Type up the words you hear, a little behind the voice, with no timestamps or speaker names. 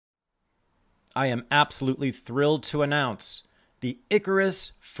I am absolutely thrilled to announce the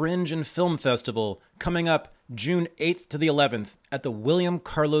Icarus Fringe and Film Festival coming up June 8th to the 11th at the William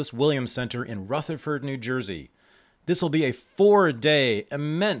Carlos Williams Center in Rutherford, New Jersey. This will be a 4-day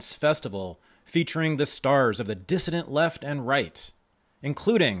immense festival featuring the stars of the dissident left and right,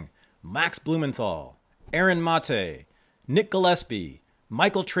 including Max Blumenthal, Aaron Mate, Nick Gillespie,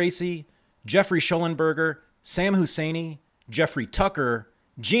 Michael Tracy, Jeffrey Schollenberger, Sam Husseini, Jeffrey Tucker,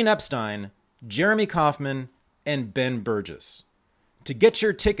 Gene Epstein, Jeremy Kaufman, and Ben Burgess. To get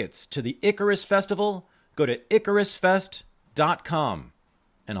your tickets to the Icarus Festival, go to icarusfest.com,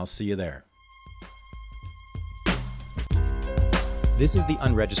 and I'll see you there. This is the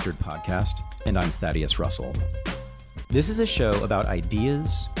Unregistered Podcast, and I'm Thaddeus Russell. This is a show about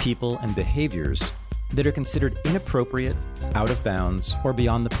ideas, people, and behaviors that are considered inappropriate, out of bounds, or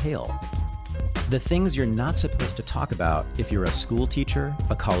beyond the pale. The things you're not supposed to talk about if you're a school teacher,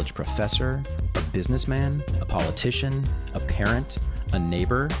 a college professor, a businessman, a politician, a parent, a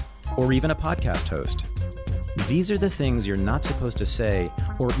neighbor, or even a podcast host. These are the things you're not supposed to say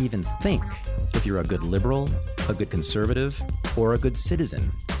or even think if you're a good liberal, a good conservative, or a good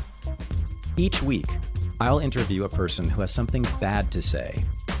citizen. Each week, I'll interview a person who has something bad to say.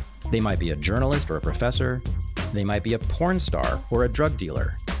 They might be a journalist or a professor. They might be a porn star or a drug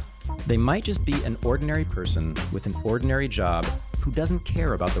dealer. They might just be an ordinary person with an ordinary job who doesn't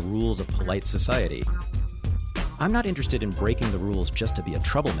care about the rules of polite society. I'm not interested in breaking the rules just to be a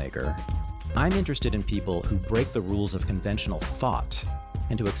troublemaker. I'm interested in people who break the rules of conventional thought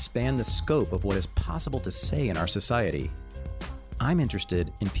and to expand the scope of what is possible to say in our society. I'm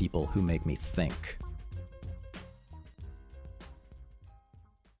interested in people who make me think.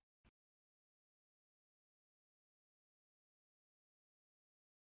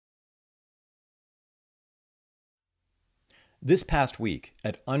 This past week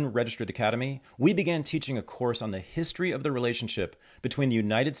at Unregistered Academy, we began teaching a course on the history of the relationship between the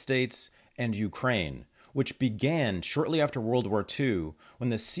United States and Ukraine, which began shortly after World War II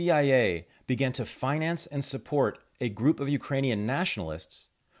when the CIA began to finance and support a group of Ukrainian nationalists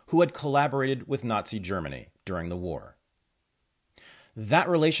who had collaborated with Nazi Germany during the war. That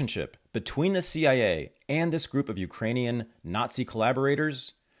relationship between the CIA and this group of Ukrainian Nazi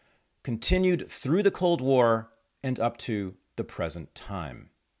collaborators continued through the Cold War and up to the present time.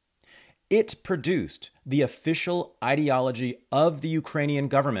 It produced the official ideology of the Ukrainian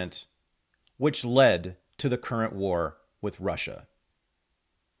government, which led to the current war with Russia.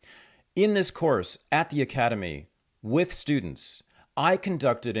 In this course at the Academy, with students, I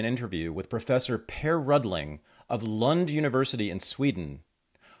conducted an interview with Professor Per Rudling of Lund University in Sweden,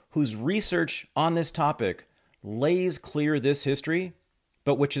 whose research on this topic lays clear this history,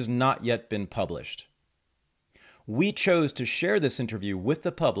 but which has not yet been published. We chose to share this interview with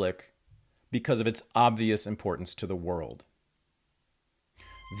the public because of its obvious importance to the world.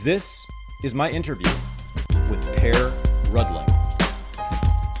 This is my interview with Per Rudling.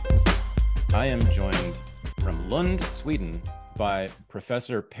 I am joined from Lund, Sweden, by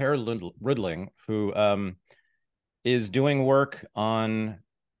Professor Per Rudling, who is doing work on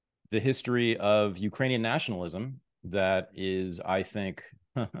the history of Ukrainian nationalism that is, I think,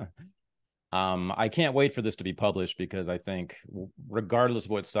 I can't wait for this to be published because I think regardless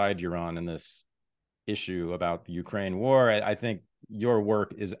of what side you're on in this issue about the Ukraine war, I think your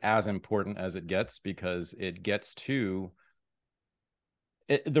work is as important as it gets because it gets to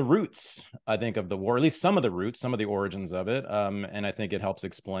the roots, I think, of the war, at least some of the roots, some of the origins of it. And I think it helps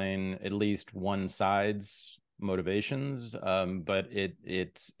explain at least one side's motivations. But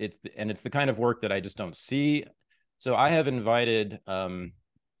it's the kind of work that I just don't see. So I have invited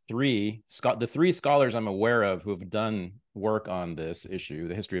the three scholars I'm aware of who have done work on this issue,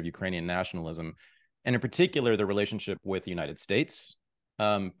 the history of Ukrainian nationalism, and in particular, the relationship with the United States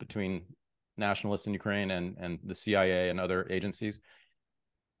between nationalists in Ukraine and the CIA and other agencies.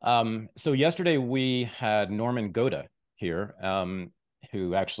 So yesterday we had Norman Goda here,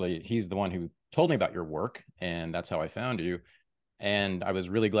 who actually, he's the one who told me about your work, and that's how I found you. And I was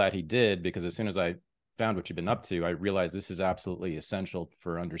really glad he did, because as soon as I found what you've been up to, I realized this is absolutely essential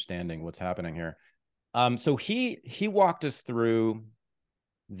for understanding what's happening here. So he walked us through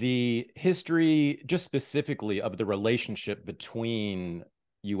the history, just specifically of the relationship between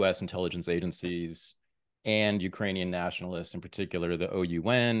U.S. intelligence agencies and Ukrainian nationalists, in particular the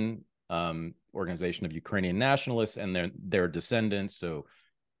OUN, Organization of Ukrainian Nationalists, and their descendants. So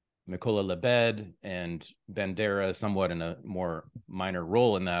Mykola Lebed and Bandera, somewhat in a more minor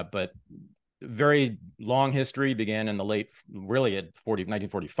role in that, but very long history, began in the really at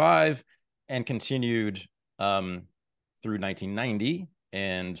 1945, and continued through 1990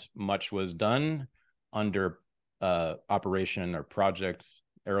 and much was done under Operation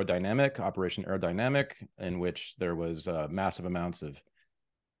Aerodynamic, in which there was massive amounts of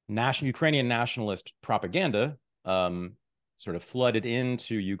Ukrainian nationalist propaganda sort of flooded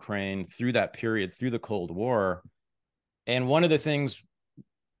into Ukraine through that period, through the Cold War. And one of the things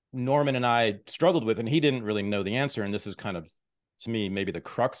Norman and I struggled with, and he didn't really know the answer, and this is kind of, to me, maybe the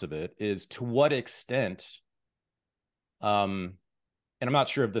crux of it, is to what extent, and I'm not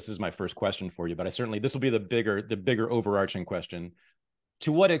sure if this is my first question for you, but this will be the bigger overarching question.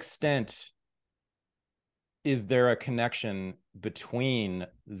 To what extent is there a connection between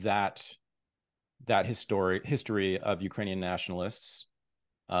that history of Ukrainian nationalists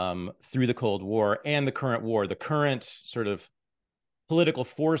through the Cold War and the current war, the current sort of political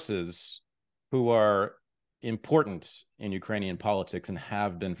forces who are important in Ukrainian politics and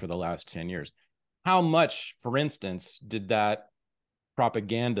have been for the last 10 years? How much, for instance, did that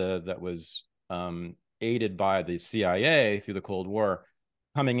propaganda that was aided by the CIA through the Cold War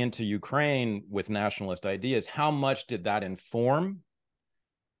coming into Ukraine with nationalist ideas, how much did that inform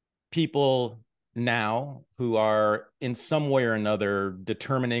people now who are in some way or another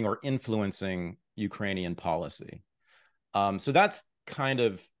determining or influencing Ukrainian policy? So that's kind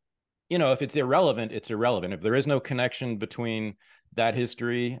of, if it's irrelevant, it's irrelevant. If there is no connection between that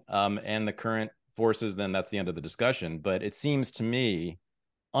history and the current forces, then that's the end of the discussion. But it seems to me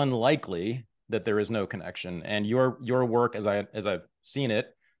unlikely that there is no connection. And your work, as I've seen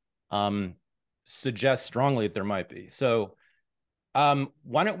it, suggests strongly that there might be. So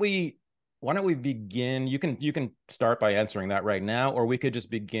why don't we begin? You can start by answering that right now, or we could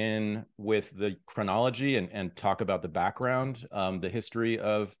just begin with the chronology and talk about the background, the history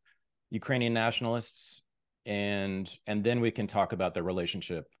of Ukrainian nationalists, and then we can talk about their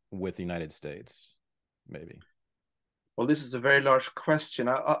relationship with the United States, maybe. Well, this is a very large question.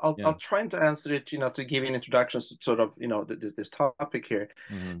 I'll try to answer it, to give you an introduction to sort of, this topic here.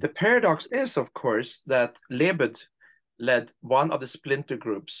 Mm-hmm. The paradox is, of course, that Lebed led one of the splinter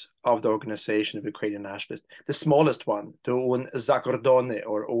groups of the organization of Ukrainian nationalists, the smallest one, the UN Zakordone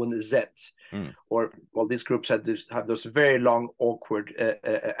or UN Z, or, well, these groups have those very long, awkward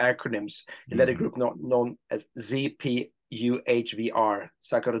acronyms. He led a group known as ZPUHVR,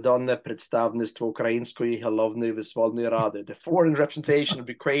 Zakordone Predstavnictvo Ukrainskoyi Головної Визвольної Ради, the foreign representation of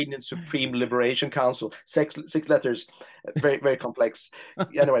Ukrainian Supreme Liberation Council. Six letters, very, very complex.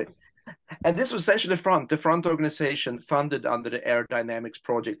 Anyway. And this was essentially the front organization funded under the Aerodynamics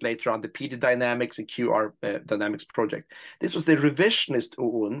project, later on the PD Dynamics and QR Dynamics project. This was the revisionist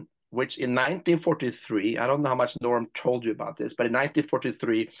UN, which in 1943, I don't know how much Norm told you about this, but in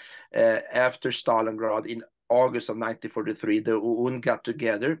 1943, after Stalingrad, in August of 1943, the UN got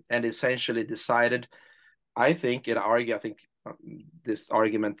together and essentially decided, I think this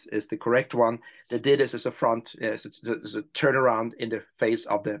argument is the correct one. They did this as a front, as a turnaround in the face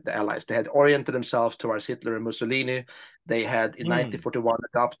of the Allies. They had oriented themselves towards Hitler and Mussolini. They had, in 1941,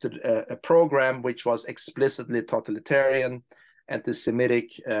 adopted a program which was explicitly totalitarian,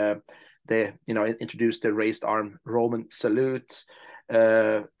 anti-Semitic. They, introduced the raised arm Roman salute,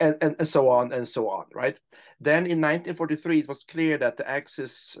 and so on and so on, right? Then in 1943, it was clear that the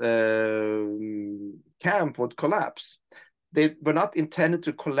Axis camp would collapse. They were not intended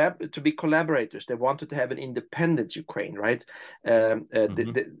to be collaborators. They wanted to have an independent Ukraine, right?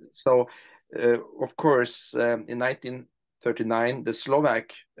 So, of course, in 1939, the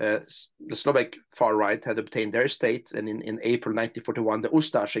Slovak far right had obtained their state, and in April 1941, the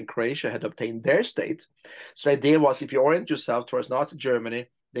Ustash in Croatia had obtained their state. So the idea was, if you orient yourself towards Nazi Germany,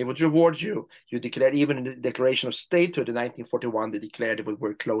 they would reward you. You declared, even in the Declaration of Statehood in 1941, they declared they would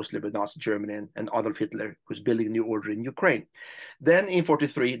work closely with Nazi Germany and Adolf Hitler, who's building a new order in Ukraine. Then in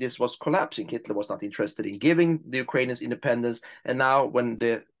 1943, this was collapsing. Hitler was not interested in giving the Ukrainians independence. And now when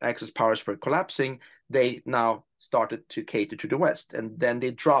the Axis powers were collapsing, they now started to cater to the West. And then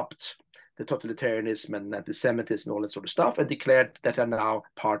they dropped the totalitarianism and anti-Semitism and all that sort of stuff and declared that they are now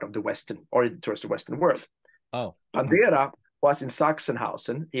part of the Western, or towards the Western world. Oh. Bandera was in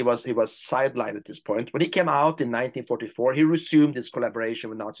Sachsenhausen. He was sidelined at this point. When he came out in 1944, he resumed his collaboration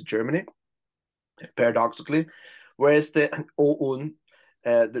with Nazi Germany, paradoxically, whereas the OUN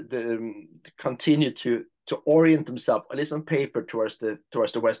continued to orient themselves, at least on paper, towards the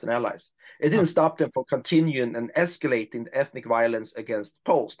Western Allies. It didn't stop them from continuing and escalating the ethnic violence against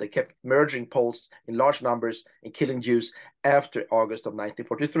Poles. They kept merging Poles in large numbers and killing Jews after August of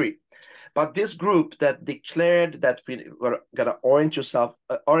 1943. But this group that declared that we were going to orient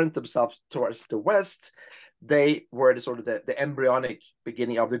themselves towards the West, they were the embryonic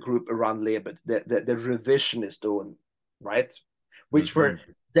beginning of the group around Lebed, the revisionist UN, right? which were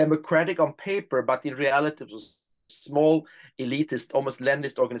democratic on paper, but in reality it was small, elitist, almost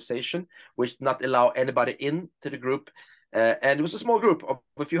Leninist organization, which did not allow anybody into the group. And it was a small group of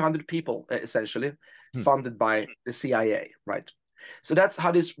a few hundred people, essentially, funded by the CIA, right? So that's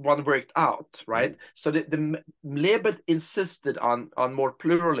how this one worked out, right? So the Lebed insisted on more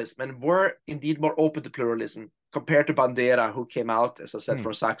pluralism and were indeed more open to pluralism compared to Bandera, who came out, as I said,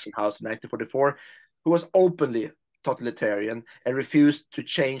 from Sachsenhausen in 1944, who was openly totalitarian and refused to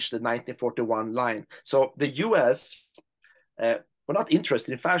change the 1941 line. So the US were not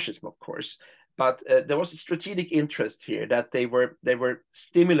interested in fascism, of course, but there was a strategic interest here that they were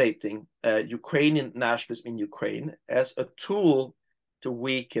stimulating Ukrainian nationalism in Ukraine as a tool to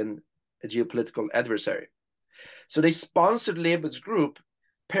weaken a geopolitical adversary. So they sponsored Lebed's group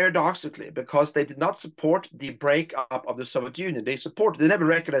paradoxically because they did not support the breakup of the Soviet Union. They never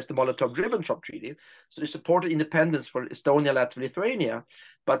recognized the Molotov-Ribbentrop Treaty, so they supported independence for Estonia, Latvia, Lithuania,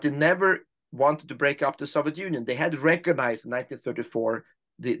 but they never wanted to break up the Soviet Union. They had recognized in 1934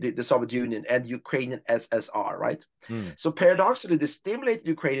 the Soviet Union and Ukrainian SSR, right? So paradoxically, they stimulated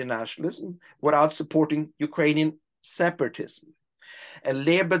Ukrainian nationalism without supporting Ukrainian separatism. And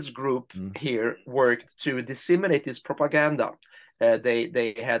Lebed's group here worked to disseminate this propaganda.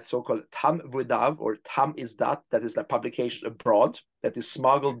 They had so-called Tam Vydav, or Tam is that is like publications abroad that is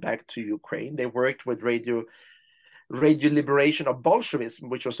smuggled back to Ukraine. They worked with Radio Liberation of Bolshevism,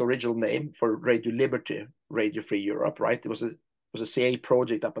 which was the original name for Radio Liberty, Radio Free Europe, right? It was a CIA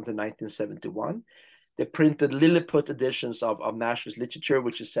project up until 1971. They printed Lilliput editions of nationalist literature,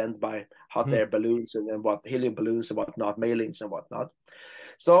 which is sent by hot air balloons and what helium balloons and whatnot, mailings and whatnot.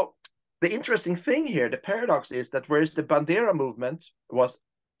 So the interesting thing here, the paradox is that whereas the Bandera movement was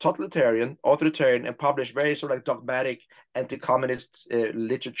totalitarian, authoritarian, and published very sort of like dogmatic anti-communist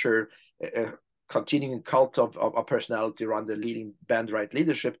literature, continuing cult of personality around the leading band-right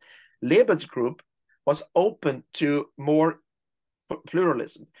leadership, Lebed's group was open to more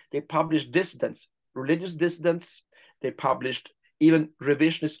pluralism. They published dissidents, religious dissidents. They published even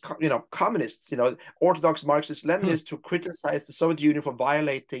revisionist, communists, Orthodox Marxist Leninists who criticized the Soviet Union for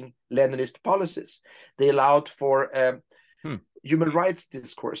violating Leninist policies. They allowed for human rights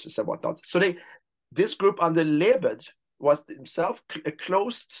discourses and whatnot. So this group under Lebed was himself a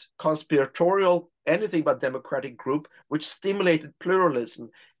closed, conspiratorial, anything but democratic group, which stimulated pluralism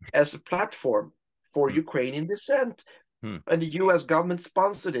as a platform for Ukrainian dissent. And the US government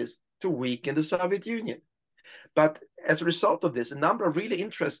sponsored this to weaken the Soviet Union. But as a result of this, a number of really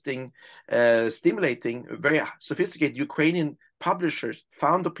interesting, stimulating, very sophisticated Ukrainian publishers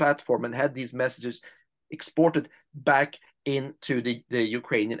found a platform and had these messages exported back into the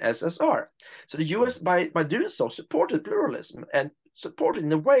Ukrainian SSR. So the US, by doing so, supported pluralism and supported,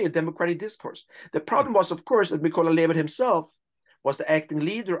 in a way, a democratic discourse. The problem was, of course, that Mykola Lebed himself was the acting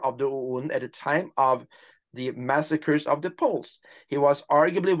leader of the OUN at the time of the massacres of the Poles. He was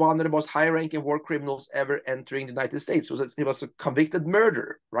arguably one of the most high-ranking war criminals ever entering the United States. He was a convicted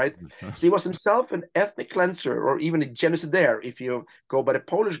murderer, right? So he was himself an ethnic cleanser, or even a genocidaire, if you go by the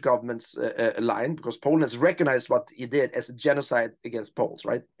Polish government's line, because Poland has recognized what he did as a genocide against Poles,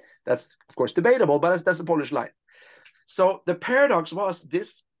 right? That's, of course, debatable, but that's the Polish line. So the paradox was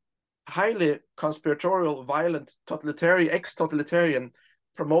this highly conspiratorial, violent, totalitarian, ex-totalitarian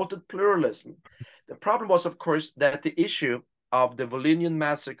promoted pluralism. The problem was, of course, that the issue of the Volhynian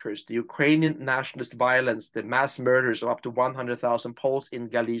massacres, the Ukrainian nationalist violence, the mass murders of up to 100,000 Poles in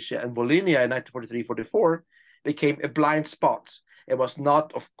Galicia and Volhynia in 1943-44 became a blind spot. It was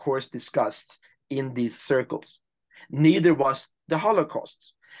not, of course, discussed in these circles. Neither was the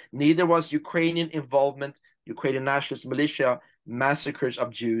Holocaust. Neither was Ukrainian involvement, Ukrainian nationalist militia massacres of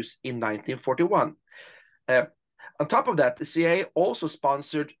Jews in 1941. On top of that, the CIA also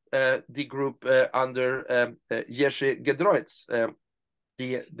sponsored the group under Jerzy Giedroyc,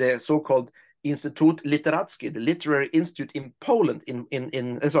 the so-called Instytut Literacki, the literary institute in Poland,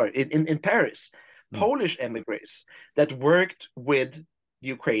 in Paris, Polish emigres that worked with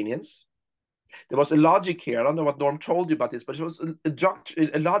Ukrainians. There was a logic here. I don't know what Norm told you about this, but it was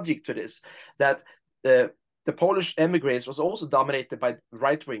a logic to this, that the Polish emigres was also dominated by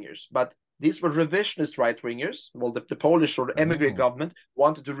right-wingers, but these were revisionist right-wingers. Well, the Polish or the emigre government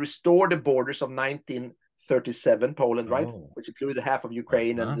wanted to restore the borders of 1937 Poland, right? Which included half of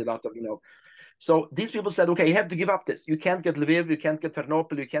Ukraine and a lot of, So these people said, okay, you have to give up this. You can't get Lviv, you can't get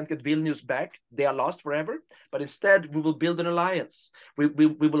Ternopil, you can't get Vilnius back. They are lost forever. But instead, we will build an alliance. We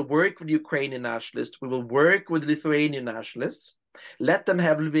will work with Ukrainian nationalists. We will work with Lithuanian nationalists. Let them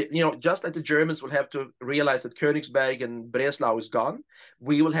have, just like the Germans will have to realize that Königsberg and Breslau is gone,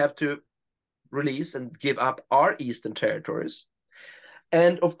 we will have to release and give up our eastern territories.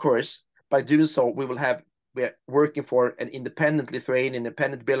 And of course, by doing so, we're working for an independent Lithuania,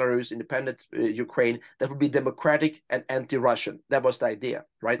 independent Belarus, independent Ukraine that would be democratic and anti-Russian. That was the idea,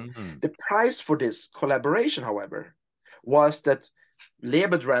 right? Mm-hmm. The price for this collaboration, however, was that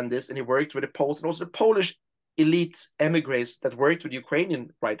Lebed ran this, and he worked with the Poles, and also the Polish elite emigres that worked with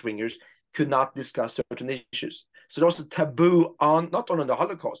Ukrainian right-wingers could not discuss certain issues. So there was a taboo on not only the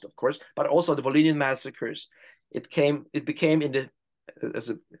Holocaust, of course, but also the Volhynian massacres. It became in the, as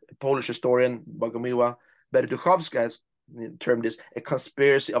a Polish historian, Bogumiła Berduchowska has termed this, a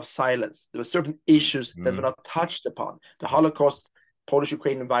conspiracy of silence. There were certain issues that were not touched upon: the Holocaust,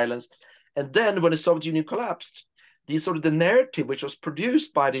 Polish-Ukrainian violence, and then when the Soviet Union collapsed, the narrative which was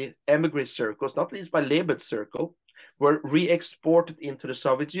produced by the emigre circles, not least by Lebed's circle, were re-exported into the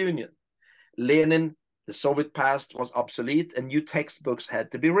Soviet Union. Lenin, the Soviet past was obsolete, and new textbooks had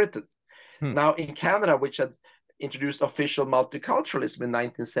to be written. Now, in Canada, which had introduced official multiculturalism in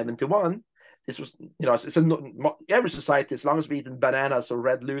 1971, this was, every society, as long as we eat bananas or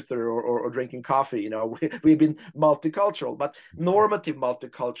read Luther or drinking coffee, we've been multicultural, but normative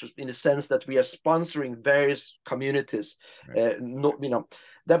multicultural in the sense that we are sponsoring various communities. Right.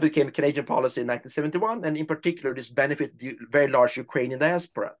 That became Canadian policy in 1971, and in particular, this benefited the very large Ukrainian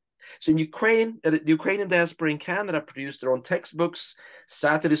diaspora. So in Ukraine, the Ukrainian diaspora in Canada produced their own textbooks,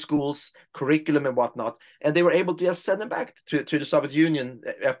 Saturday schools, curriculum, and whatnot, and they were able to just send them back to the Soviet Union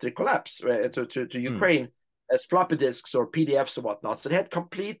after the collapse, to Ukraine as floppy disks or PDFs or whatnot. So they had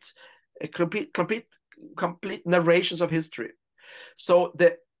complete narrations of history. So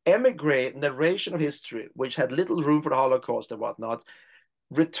the emigre narration of history, which had little room for the Holocaust and whatnot,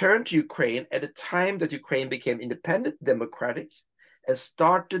 returned to Ukraine at a time that Ukraine became independent, democratic, and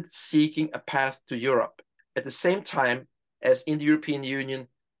started seeking a path to Europe. At the same time as in the European Union,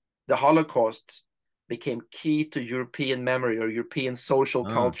 the Holocaust became key to European memory or European social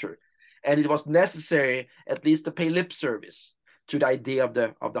culture. And it was necessary at least to pay lip service to the idea of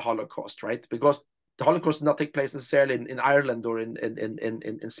the Holocaust, right? Because the Holocaust did not take place necessarily in Ireland or in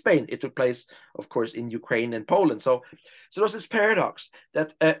Spain. It took place, of course, in Ukraine and Poland. So there was this paradox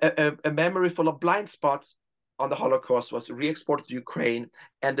that a memory full of blind spots on the Holocaust was re-exported to Ukraine,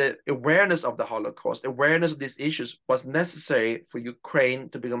 and the awareness of the Holocaust, awareness of these issues was necessary for Ukraine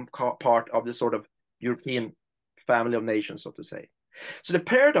to become part of the sort of European family of nations, so to say. So the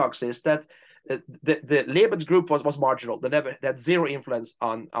paradox is that the Lebed's group was marginal. They had zero influence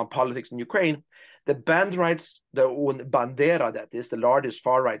on politics in Ukraine. The Banderites, the Bandera, that is the largest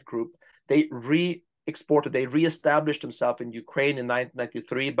far-right group, they re-established themselves in Ukraine in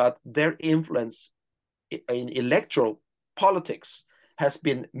 1993, but their influence in electoral politics has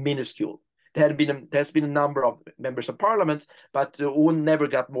been minuscule. There's been a number of members of parliament, but the UN never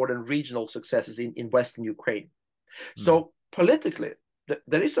got more than regional successes in Western Ukraine. So politically,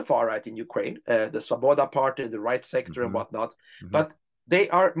 there is a far right in Ukraine, the Svoboda party, the right sector and whatnot, but they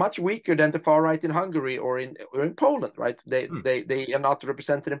are much weaker than the far right in Hungary or in Poland, right? They are not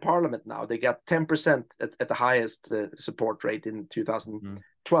represented in parliament now. They got 10% at the highest support rate in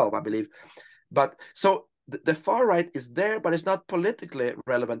 2012, I believe. But so the far right is there, but it's not politically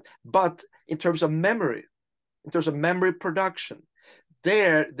relevant. But in terms of memory production,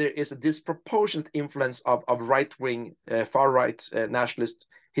 there is a disproportionate influence of right-wing, far-right nationalist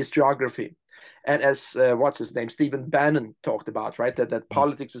historiography. And as what's his name, Stephen Bannon talked about, right, that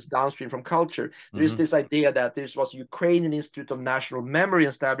politics is downstream from culture. There is this idea that there was Ukrainian Institute of National Memory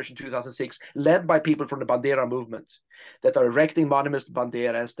established in 2006, led by people from the Bandera movement, that are erecting monuments to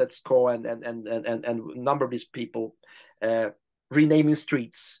Bandera and Stetsko and a number of these people, renaming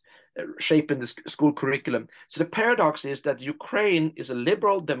streets, shaping the school curriculum. So the paradox is that Ukraine is a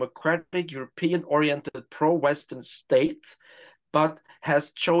liberal, democratic, European-oriented, pro-Western state, but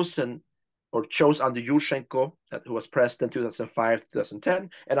has chose under Yushchenko, who was president 2005, 2010,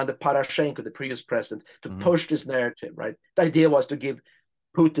 and under Poroshenko, the previous president, to push this narrative, right? The idea was to give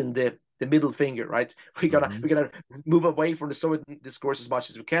Putin the middle finger, right? We're gonna move away from the Soviet discourse as much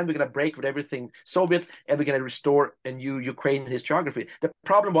as we can. We're gonna break with everything Soviet, and we're gonna restore a new Ukrainian historiography. The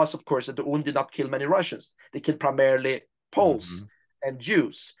problem was, of course, that the UN did not kill many Russians. They killed primarily Poles and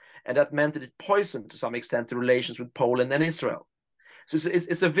Jews, and that meant that it poisoned to some extent the relations with Poland and Israel. So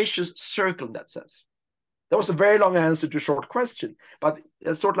it's a vicious circle in that sense. That was a very long answer to a short question, but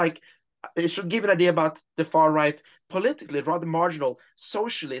it's sort of like it should give an idea about the far right politically, rather marginal,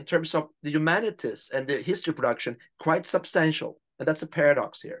 socially, in terms of the humanities and the history production, quite substantial. And that's a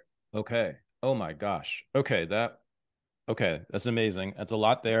paradox here. Okay. Oh my gosh. Okay. That's amazing. That's a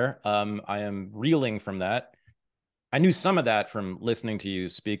lot there. I am reeling from that. I knew some of that from listening to you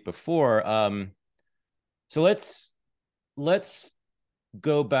speak before. So let's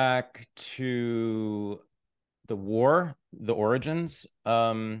go back to the war, the origins,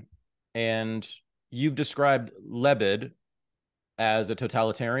 and you've described Lebed as a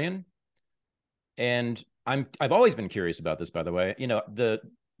totalitarian, and I've always been curious about this, by the way. You know,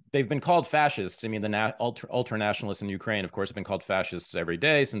 they've been called fascists. I mean, the ultra nationalists in Ukraine, of course, have been called fascists every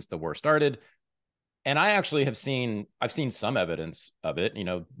day since the war started. And I actually I've seen some evidence of it. You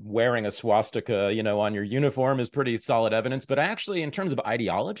know, wearing a swastika, you know, on your uniform is pretty solid evidence. But actually, in terms of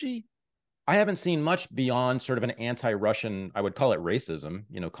ideology, I haven't seen much beyond sort of an anti-Russian, I would call it racism,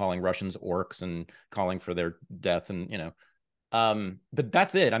 you know, calling Russians orcs and calling for their death, and, you know, but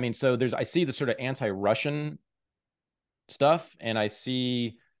that's it. I mean, so I see the sort of anti-Russian stuff, and I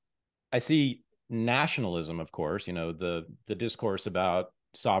see nationalism, of course, you know, the discourse about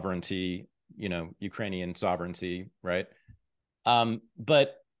sovereignty, you know, Ukrainian sovereignty, right?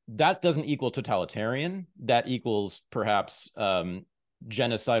 But that doesn't equal totalitarian. That equals perhaps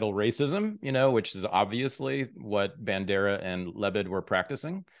genocidal racism, you know, which is obviously what Bandera and Lebed were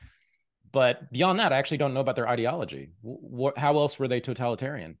practicing. But beyond that, I actually don't know about their ideology. How else were they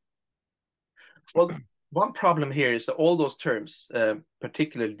totalitarian? Well, one problem here is that all those terms,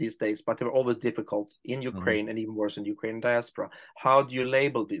 particularly these days, but they were always difficult in Ukraine and even worse in Ukrainian diaspora. How do you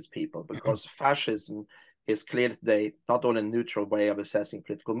label these people? Because fascism is clearly today not only a neutral way of assessing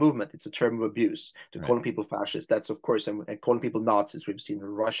political movement, it's a term of abuse. To calling people fascists, that's of course, and calling people Nazis, we've seen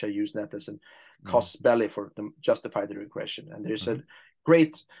Russia use that as a casus belli for them justify their aggression. And there's a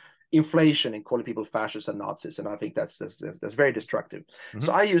great inflation in calling people fascists and Nazis, and I think that's very destructive.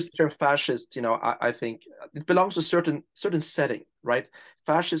 So I use the term fascist. You know, I think it belongs to a certain setting, right?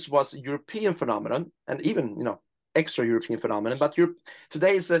 Fascist was a European phenomenon, and even, you know, extra-European phenomenon, but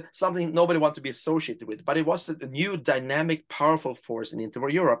today is something nobody wants to be associated with. But it was a new, dynamic, powerful force in interwar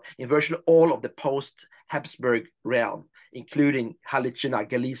Europe in virtually all of the post-Habsburg realm, including Halicina,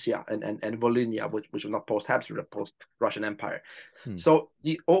 Galicia, and Volhynia, which was not post-Habsburg, post-Russian Empire. So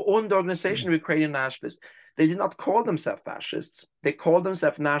the owned organization of Ukrainian nationalists, they did not call themselves fascists. They called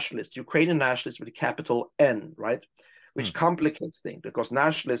themselves nationalists, Ukrainian nationalists with a capital N, right? Which complicates things, because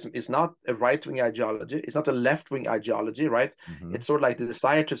nationalism is not a right-wing ideology. It's not a left-wing ideology, right? It's sort of like the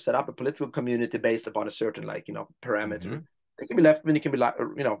desire to set up a political community based upon a certain, like, you know, parameter. It can be left-wing, it can be like,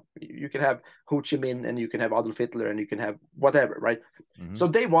 you know, you can have Ho Chi Minh and you can have Adolf Hitler and you can have whatever, right? So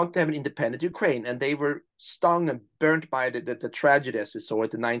they want to have an independent Ukraine, and they were stung and burnt by the tragedy as they saw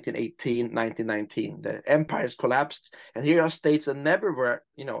it in 1918, 1919. The empires collapsed, and here are states that never were,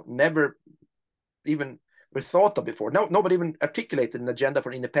 you know, never even were thought of before. No, nobody even articulated an agenda for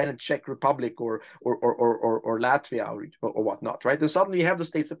an independent Czech Republic or Latvia or whatnot, right? And suddenly you have the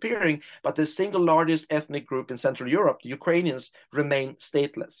states appearing, but the single largest ethnic group in Central Europe, the Ukrainians, remain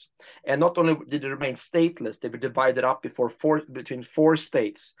stateless. And not only did they remain stateless, they were divided up between four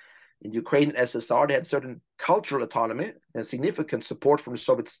states. In Ukraine and SSR, they had certain cultural autonomy and significant support from the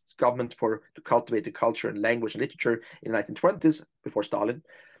Soviet government to cultivate the culture and language and literature in the 1920s, before Stalin.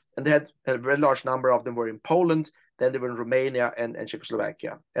 And they had a very large number of them were in Poland, then they were in Romania and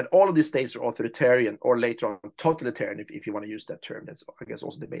Czechoslovakia. And all of these states were authoritarian, or later on totalitarian, if you want to use that term. That's, I guess,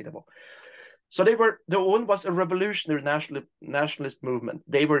 also debatable. So the one was a revolutionary nationalist movement.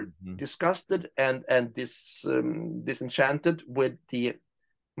 They were disgusted and disenchanted with the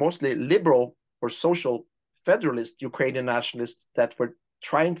mostly liberal or social federalist Ukrainian nationalists that were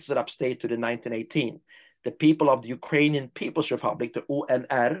trying to set up statehood in 1918. The people of the Ukrainian People's Republic, the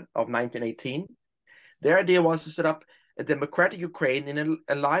UNR of 1918, their idea was to set up a democratic Ukraine in an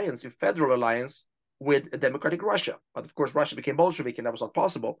alliance, a federal alliance with a democratic Russia. But of course, Russia became Bolshevik, and that was not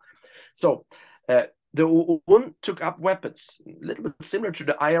possible. So the UN took up weapons, a little bit similar to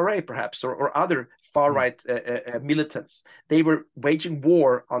the IRA, perhaps, or other far-right militants. They were waging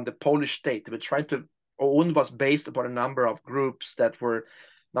war on the Polish state. They were trying to. UN was based upon a number of groups that were.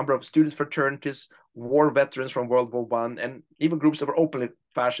 Number of student fraternities, war veterans from World War I, and even groups that were openly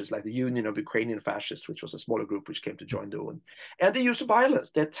fascist, like the Union of Ukrainian Fascists, which was a smaller group which came to join the UN. And they used violence.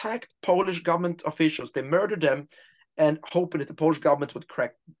 They attacked Polish government officials. They murdered them, and hoping that the Polish government would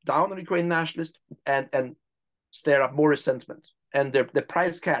crack down on Ukrainian nationalists and stir up more resentment. And the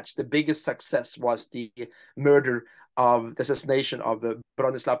prize catch, the biggest success, was the murder of the assassination of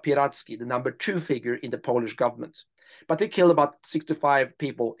Bronislaw Piratski, the number 2 figure in the Polish government. But they killed about 65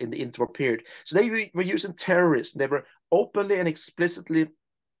 people in the interwar period. So they were using terrorists. They were openly and explicitly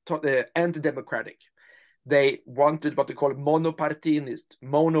anti-democratic. They wanted what they call monopartinist,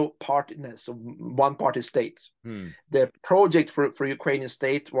 so one-party states. The project for Ukrainian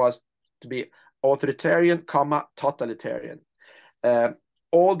state was to be authoritarian, totalitarian.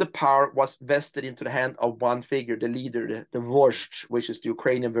 all the power was vested into the hand of one figure, the leader, the vozhd, which is the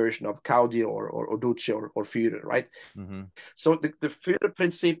Ukrainian version of Kaudi or Duce or Führer, right? Mm-hmm. So the Führer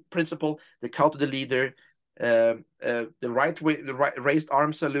principle, the cult of the leader, the raised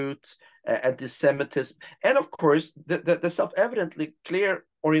arm salute, anti-Semitism, and of course the self-evidently clear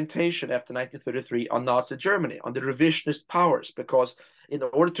orientation after 1933 on Nazi Germany, on the revisionist powers, because in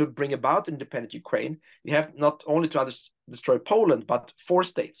order to bring about independent Ukraine, you have not only to destroy Poland, but 4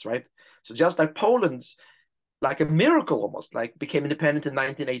 states, right? So just like Poland, like a miracle almost, like became independent in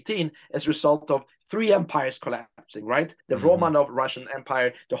 1918 as a result of 3 empires collapsing, right? The Romanov Russian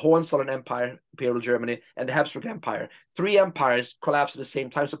Empire, the Hohenzollern Empire, Imperial Germany, and the Habsburg Empire. 3 empires collapsed at the same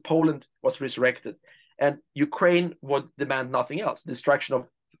time, so Poland was resurrected. And Ukraine would demand nothing else, the destruction of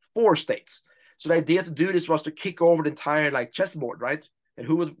 4 states. So the idea to do this was to kick over the entire like chessboard, right? And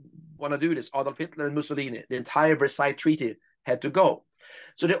who would want to do this? Adolf Hitler and Mussolini. The entire Versailles Treaty had to go.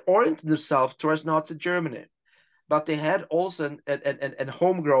 So they oriented themselves towards Nazi Germany. But they had also an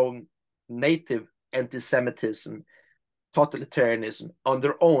homegrown native anti-Semitism, totalitarianism on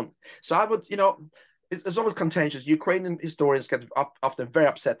their own. So I would, it's always contentious. Ukrainian historians get often very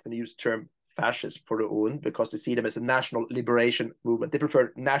upset when they use the term fascist for the UN because they see them as a national liberation movement. They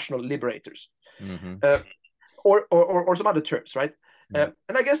prefer national liberators, or some other terms, right? And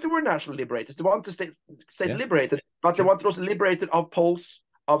I guess they were national liberators. They wanted to stay liberated, but they wanted also liberated of Poles,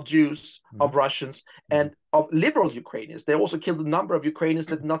 of Jews, of Russians, and of liberal Ukrainians. They also killed a number of Ukrainians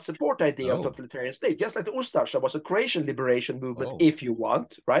that did not support the idea of totalitarian state, just like the Ustasha was a Croatian liberation movement, if you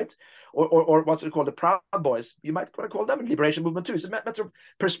want, right? Or what's it called, the Proud Boys. You might call them a liberation movement too. It's a matter of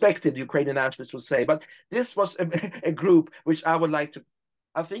perspective, the Ukrainian nationalists would say. But this was a group which I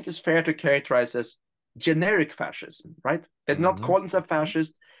think is fair to characterize as generic fascism, right? They did not call themselves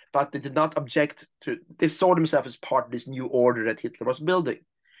fascist, but they did not object to, they saw themselves as part of this new order that Hitler was building.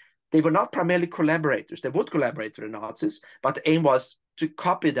 They were not primarily collaborators. They would collaborate with the Nazis, but the aim was to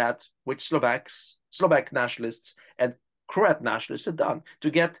copy that which Slovak nationalists and Croat nationalists had done, to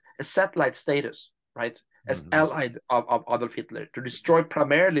get a satellite status, right? As allied of Adolf Hitler, to destroy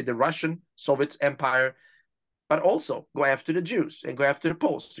primarily the Russian Soviet Empire, but also go after the Jews and go after the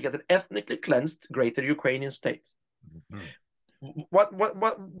Poles to get an ethnically cleansed greater Ukrainian state. What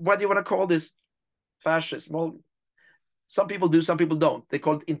do you want to call this fascism? Well, some people do, some people don't. They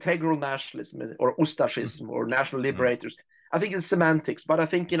call it integral nationalism or Ustashism or national liberators. I think it's semantics, but I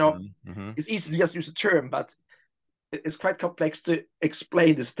think, it's easy to just use a term, but it's quite complex to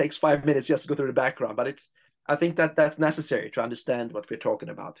explain this. It takes 5 minutes just to go through the background, but I think that's necessary to understand what we're talking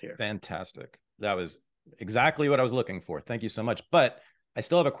about here. Fantastic. That was exactly what I was looking for. Thank you so much. But I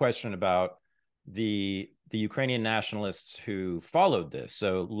still have a question about the Ukrainian nationalists who followed this.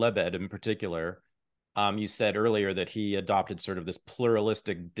 So Lebed in particular, you said earlier that he adopted sort of this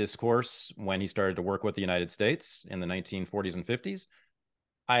pluralistic discourse when he started to work with the United States in the 1940s and 50s.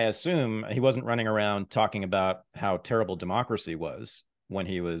 I assume he wasn't running around talking about how terrible democracy was when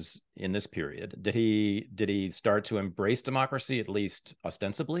he was in this period. Did he start to embrace democracy, at least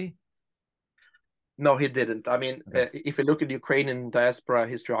ostensibly? No, he didn't. I mean, if you look at the Ukrainian diaspora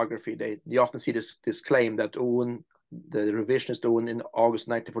historiography, you often see this claim that UN, the revisionist UN in August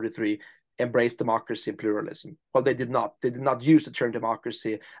 1943, embraced democracy and pluralism. Well, they did not. They did not use the term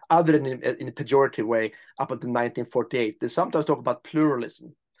democracy other than in a pejorative way up until 1948. They sometimes talk about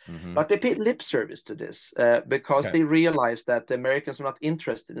pluralism, but they paid lip service to this because they realized that the Americans were not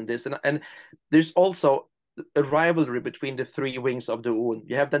interested in this. And there's also a rivalry between the 3 wings of the UN.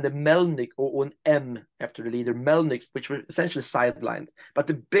 You have then the Melnik UN M after the leader Melnik, which were essentially sidelined. But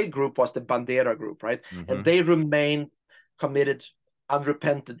the big group was the Bandera group, right? And they remained committed,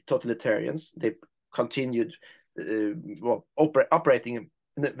 unrepentant totalitarians. They continued operating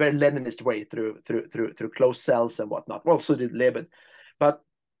in a very Leninist way through closed cells and whatnot. Well, so did Lebed,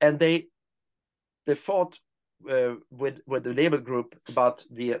 and they fought with the Labor group about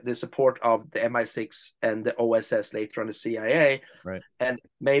the support of the MI6 and the OSS, later on the CIA, right? And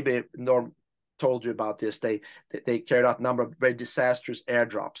maybe Norm told you about this. They carried out a number of very disastrous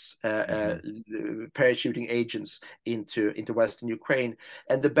airdrops, parachuting agents into Western Ukraine,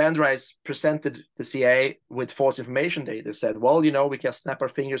 and the Banderites presented the CIA with false information. They said, well, we can snap our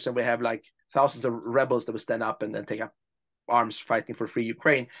fingers and we have like thousands of rebels that will stand up and take up arms fighting for free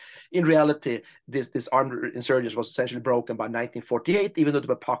Ukraine. In reality, this armed insurgence was essentially broken by 1948, even though there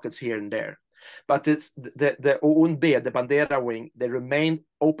were pockets here and there. But it's the OUNB, the Bandera wing, they remained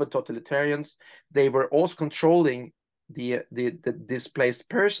open totalitarians. They were also controlling the displaced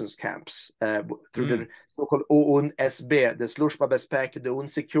persons camps through the so-called OUN-SB, the Služba bezpeki, the OUN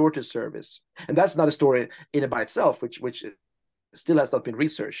Security Service. And that's not a story in and by itself, which still has not been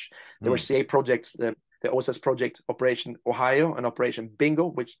researched. There were CIA projects, the OSS project, Operation Ohio and Operation Bingo,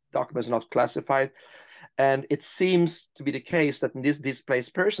 which documents are not classified. And it seems to be the case that in these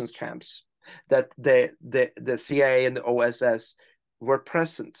displaced persons camps, that the CIA and the OSS were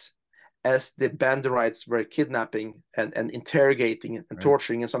present as the Banderites were kidnapping and interrogating and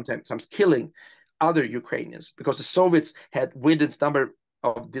torturing and sometimes killing other Ukrainians, because the Soviets had, with the number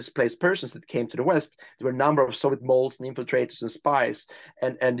of displaced persons that came to the West, there were a number of Soviet moles and infiltrators and spies,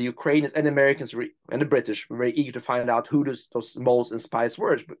 and the Ukrainians and the Americans and the British were very eager to find out who those moles and spies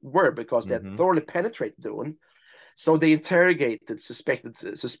were because they had thoroughly penetrated the Lund. So they interrogated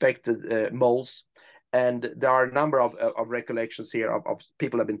suspected moles, and there are a number of recollections here of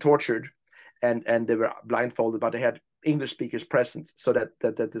people who have been tortured, and they were blindfolded, but they had English speakers present, so that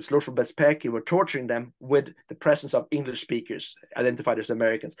the Služba bezpečnosti were torturing them with the presence of English speakers identified as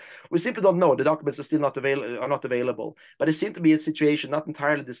Americans. We simply don't know. The documents are still not available, but it seemed to be a situation not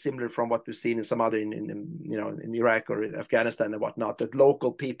entirely dissimilar from what we've seen in some other in Iraq or in Afghanistan and whatnot, that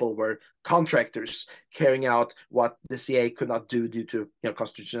local people were contractors carrying out what the CIA could not do due to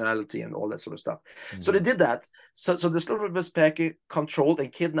constitutionality and all that sort of stuff. So they did that. So the Služba bezpečnosti controlled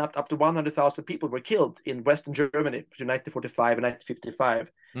and kidnapped up to 100,000 people were killed in Western Germany between 1945 and 1955,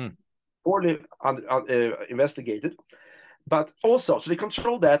 poorly investigated. But also, so they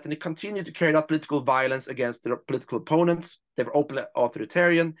controlled that, and they continued to carry out political violence against their political opponents. They were openly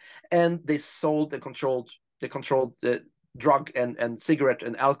authoritarian, and they sold and controlled the drug and cigarette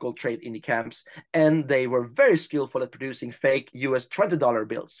and alcohol trade in the camps. And they were very skillful at producing fake US $20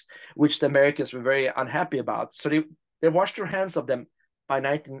 bills, which the Americans were very unhappy about. So they washed their hands of them by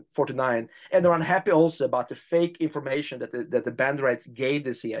 1949, and they're unhappy also about the fake information that the Banderites gave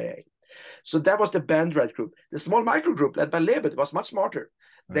the CIA. So that was the Banderite group. The small micro group led by Lebed was much smarter.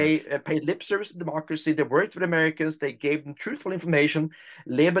 They paid lip service to democracy. They worked with Americans. They gave them truthful information.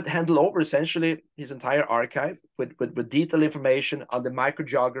 Lebed handled over essentially his entire archive with detailed information on the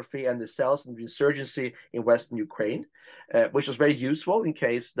microgeography and the cells and the insurgency in Western Ukraine, which was very useful in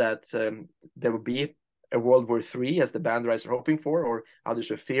case that there would be a World War III, as the Banderites are hoping for, or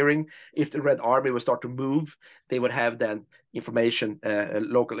others were fearing. If the Red Army would start to move, they would have then information,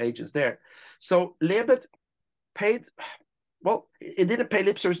 local agents there. So Lebed paid, well, it didn't pay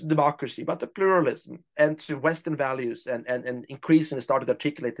lip service to democracy, but to pluralism and to Western values, and increasingly started to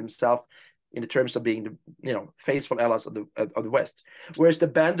articulate himself in the terms of being the faithful allies of the West. Whereas the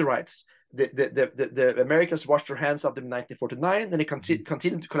Banderites, the Americans washed their hands of them in 1949, and they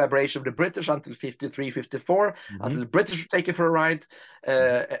continued collaboration with the British until 53, 54, until the British were taken for a ride,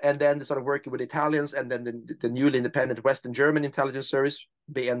 and then they started working with the Italians, and then the newly independent Western German intelligence service,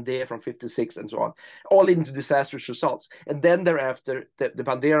 BND, from 56 and so on, all leading to disastrous results. And then thereafter, the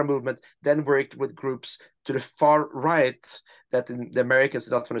Bandera movement then worked with groups to the far right that the Americans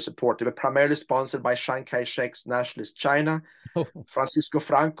did not want to support. They were primarily sponsored by Chiang Kai-shek's nationalist China, Francisco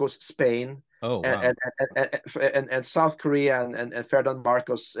Franco's Spain, and South Korea and Ferdinand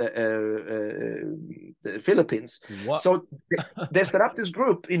Marcos the Philippines. So they set up this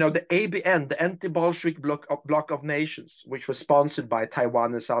group, the ABN, the Anti-Bolshevik Bloc of Nations, which was sponsored by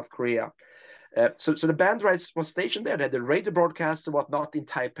Taiwan and South Korea. So the Banderites was stationed there. They had the radio broadcasts and whatnot in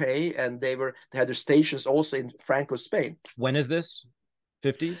Taipei, and they had their stations also in Franco, Spain. When is this?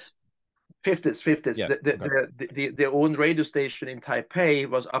 50s? 50s. Yeah, the own radio station in Taipei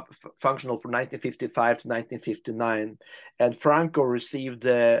was functional from 1955 to 1959, and Franco received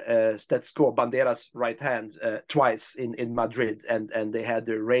Stetsko, Bandera's right hand, twice in Madrid, and they had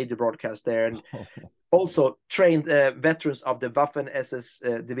the radio broadcast there, and also trained veterans of the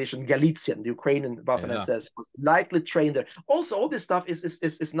Waffen-SS division Galician, the Ukrainian Waffen-SS, was likely trained there. Also, all this stuff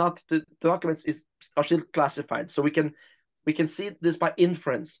is not, the documents are still classified, so we can see this by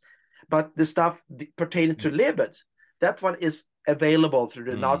inference. But the stuff pertaining to Lebed, that one is available through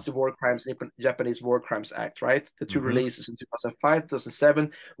the Nazi War Crimes and Japanese War Crimes Act, right? The two releases in 2005,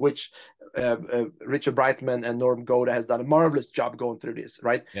 2007, which Richard Brightman and Norm Goda has done a marvelous job going through this,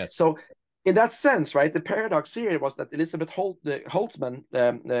 right? Yes. So in that sense, right, the paradox here was that Elizabeth Holtzman,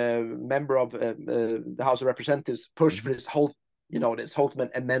 member of the House of Representatives, pushed for this this Holtzman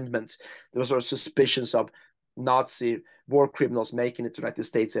amendment. There was sort of suspicions of Nazi war criminals making it to the United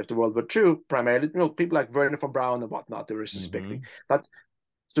States after World War II, primarily, people like Werner von Braun and whatnot, they were suspecting. But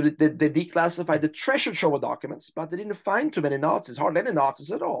so they declassified the treasure trove of documents, but they didn't find too many Nazis, hardly any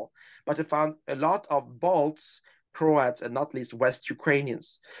Nazis at all. But they found a lot of Balts, Croats, and not least West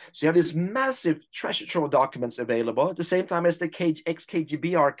Ukrainians. So you have this massive treasure trove of documents available at the same time as the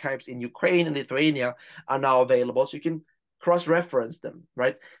ex-KGB archives in Ukraine and Lithuania are now available. So you can cross-reference them,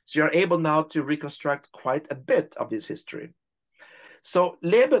 right? So you're able now to reconstruct quite a bit of this history. So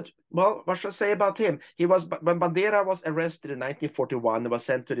Lebed, well, what should I say about him? He was, when Bandera was arrested in 1941, he was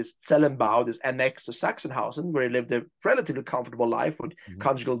sent to this Zellenbau, this annex to Sachsenhausen, where he lived a relatively comfortable life with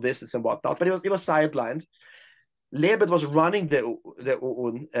conjugal visits and whatnot. But he was sidelined. Lebed was running the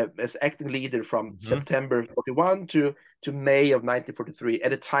UN as acting leader from September 41 to May of 1943.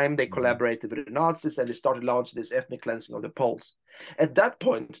 At the time, they collaborated with the Nazis and they started launching this ethnic cleansing of the Poles. At that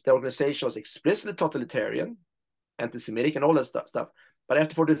point, the organization was explicitly totalitarian, anti-Semitic, and all that stuff. But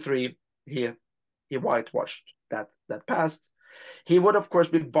after 43, he whitewashed that past. He would, of course,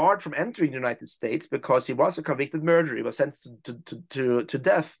 be barred from entering the United States because he was a convicted murderer. He was sentenced to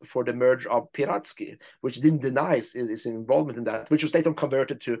death for the murder of Piratsky, which didn't deny his involvement in that, which was later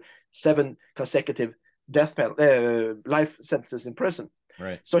converted to 7 consecutive life sentences in prison.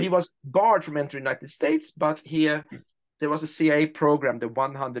 Right. So he was barred from entering the United States, but there was a CIA program, the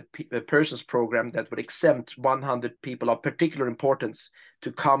 100 persons program, that would exempt 100 people of particular importance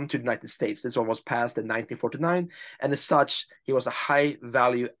to come to the United States. This one was passed in 1949. And as such, he was a high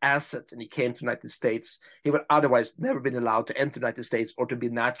value asset and he came to the United States. He would otherwise never been allowed to enter the United States or to be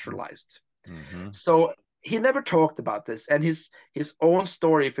naturalized. So he never talked about this. And his own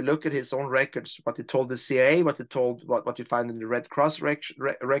story, if you look at his own records, what he told the CIA, what you find in the Red Cross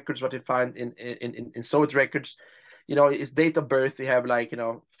records, what you find in Soviet records, his date of birth, we have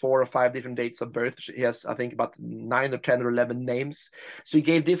 4 or 5 different dates of birth. He has, I think, about 9 or 10 or 11 names. So he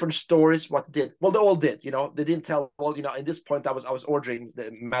gave different stories. What did? Well, they all did. They didn't tell. Well, in this point, I was ordering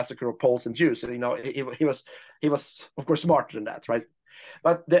the massacre of Poles and Jews. So, he was of course smarter than that, right?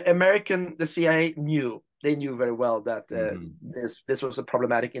 But the CIA knew. They knew very well that this was a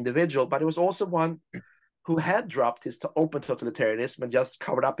problematic individual, but it was also one who had dropped his open totalitarianism and just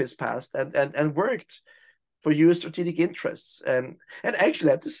covered up his past and worked for U.S. strategic interests. And actually,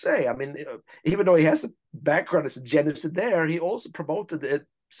 I have to say, I mean, even though he has a background as a genocide there, he also promoted a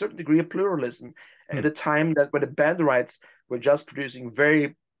certain degree of pluralism at a time when the Banderites were just producing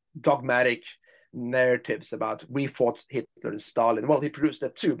very dogmatic narratives about we fought Hitler and Stalin. Well, he produced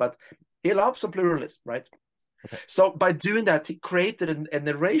that too, but he loved some pluralism, right? Okay. So by doing that, he created a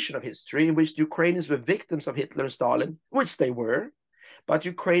narration of history in which the Ukrainians were victims of Hitler and Stalin, which they were. But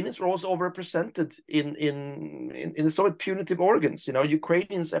Ukrainians were also overrepresented in the Soviet punitive organs.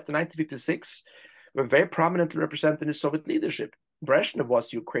 Ukrainians after 1956 were very prominently represented in the Soviet leadership. Brezhnev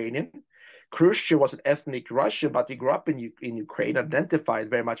was Ukrainian. Khrushchev was an ethnic Russian, but he grew up in Ukraine, identified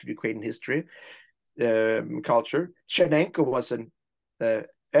very much with Ukrainian history, culture. Chernenko was an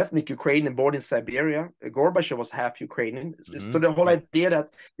ethnic Ukrainian born in Siberia. Gorbachev was half Ukrainian. So the whole idea that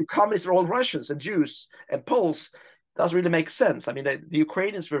the communists are all Russians and Jews and Poles doesn't really make sense. I mean, the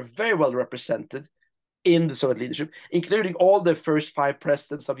Ukrainians were very well represented in the Soviet leadership, including all the first 5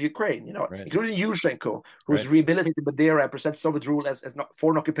 presidents of Ukraine, including Yushchenko, who's rehabilitated Bandera and presents Soviet rule as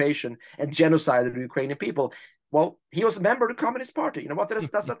foreign occupation and genocide of the Ukrainian people. Well, he was a member of the Communist Party. What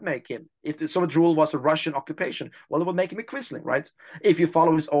does that make him? If the Soviet rule was a Russian occupation, well, it would make him a Quisling, right? If you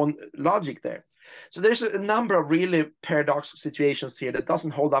follow his own logic there. So there's a number of really paradoxical situations here that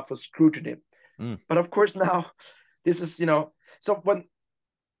doesn't hold up for scrutiny. But of course now, this is, so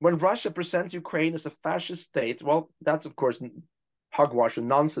when Russia presents Ukraine as a fascist state, well, that's of course hogwash and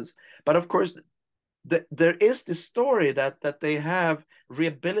nonsense. But of course, there is this story that they have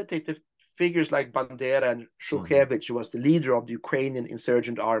rehabilitated figures like Bandera and Shukhevich, who was the leader of the Ukrainian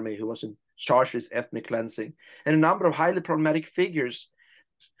insurgent army, who was in charge of this ethnic cleansing, and a number of highly problematic figures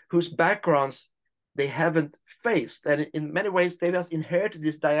whose backgrounds they haven't faced. And in many ways, they just inherited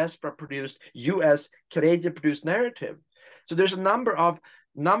this diaspora-produced, U.S. Canadian-produced narrative. So there's a number of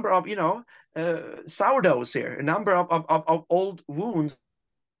sourdoughs here, a number of old wounds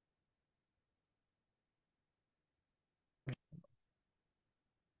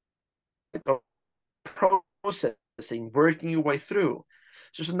processing, working your way through.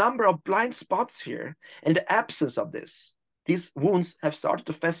 So there's a number of blind spots here. And in the absence of this, these wounds have started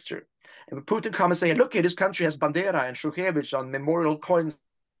to fester. And Putin comes and say, look, this country has Bandera and Shukhevich on memorial coins.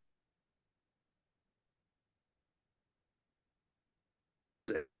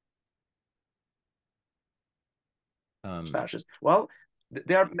 Fascist. Well,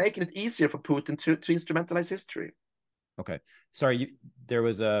 they are making it easier for Putin to instrumentalize history. Okay. Sorry, there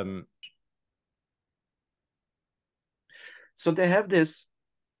was So they have this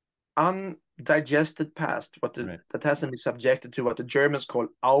undigested past, that hasn't been subjected to what the Germans call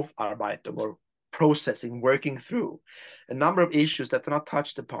Aufarbeitung, or processing, working through. A number of issues that are not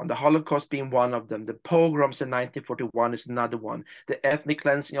touched upon, the Holocaust being one of them, the pogroms in 1941 is another one, the ethnic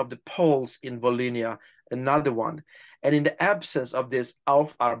cleansing of the Poles in Volhynia, another one. And in the absence of this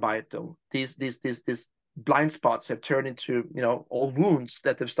Aufarbeitung, this blind spots have turned into, old wounds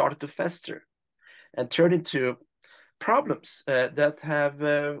that have started to fester and turned into problems that have,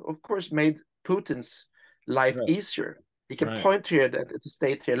 of course, made Putin's life easier. You can point here at the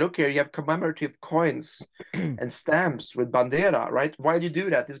state here. Look here, you have commemorative coins and stamps with Bandera, right? Why do you do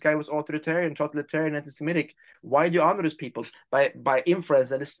that? This guy was authoritarian, totalitarian, anti-Semitic. Why do you honor these people? By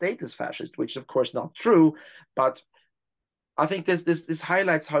inference that the state is fascist, which is of course not true. But I think this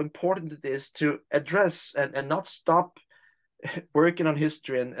highlights how important it is to address and not stop working on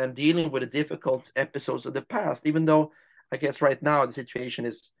history and dealing with the difficult episodes of the past, even though I guess right now the situation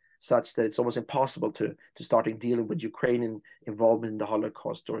is such that it's almost impossible to starting dealing with Ukrainian involvement in the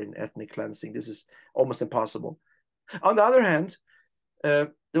Holocaust or in ethnic cleansing. This is almost impossible. On the other hand,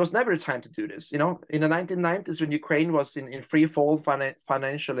 there was never a time to do this. In the 1990s, when Ukraine was in free fall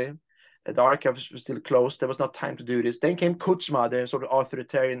financially, the archives were still closed. There was not time to do this. Then came Kuchma, the sort of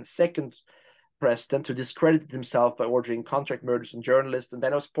authoritarian second president, who discredited himself by ordering contract murders on journalists, and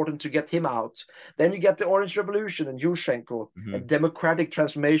then it was important to get him out. Then you get the Orange Revolution and Yushchenko and democratic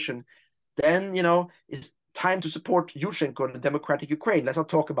transformation. Then, it's time to support Yushchenko and the democratic Ukraine. Let's not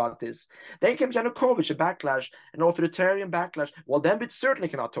talk about this. Then came Yanukovych, a backlash, an authoritarian backlash. Well, then we certainly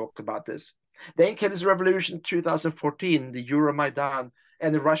cannot talk about this. Then came this revolution in 2014, the Euromaidan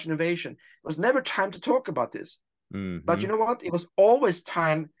and the Russian invasion. It was never time to talk about this. But you know what? It was always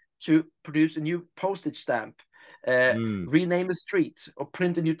time to produce a new postage stamp, rename a street, or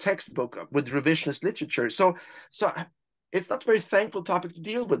print a new textbook with revisionist literature. So it's not a very thankful topic to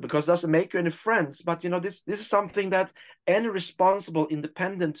deal with because it doesn't make you any friends. But this is something that any responsible,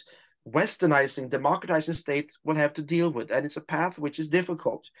 independent, westernizing, democratizing state will have to deal with, and it's a path which is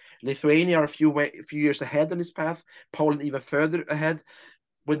difficult. Lithuania are a few years ahead on this path. Poland even further ahead,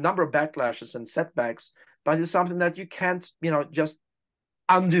 with a number of backlashes and setbacks. But it's something that you can't, just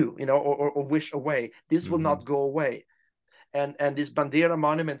undo, or wish away. This will not go away. And these Bandera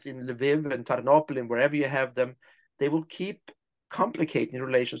monuments in Lviv and Ternopil and wherever you have them, they will keep complicating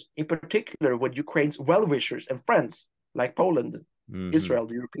relations, in particular with Ukraine's well-wishers and friends like Poland, Israel,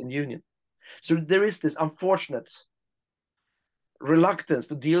 the European Union. So there is this unfortunate reluctance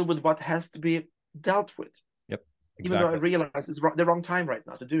to deal with what has to be dealt with. Yep. Exactly. Even though I realize it's the wrong time right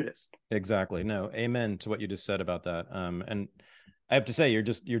now to do this. Exactly. No, amen to what you just said about that. And I have to say,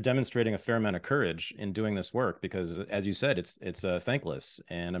 you're demonstrating a fair amount of courage in doing this work because, as you said, it's thankless,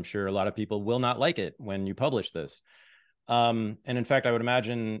 and I'm sure a lot of people will not like it when you publish this. And in fact, I would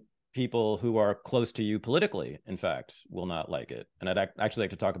imagine people who are close to you politically, in fact, will not like it. And I'd actually like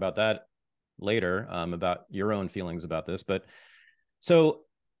to talk about that later, about your own feelings about this. But so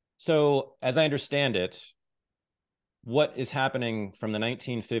as I understand it, what is happening from the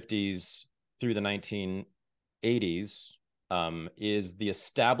 1950s through the 1980s is the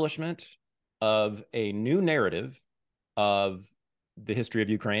establishment of a new narrative of the history of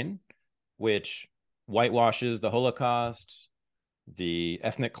Ukraine, which whitewashes the Holocaust, the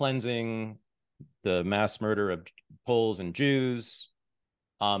ethnic cleansing, the mass murder of Poles and Jews,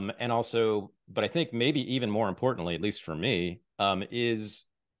 and also, but I think maybe even more importantly, at least for me, is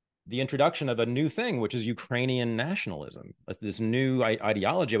the introduction of a new thing, which is Ukrainian nationalism. This new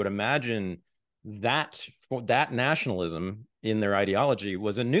ideology. I would imagine that nationalism in their ideology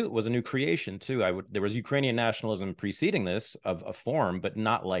was a new creation too. There was Ukrainian nationalism preceding this of a form, but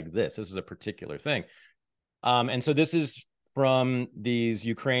not like this. This is a particular thing. And so this is from these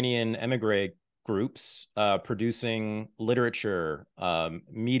Ukrainian emigre groups producing literature,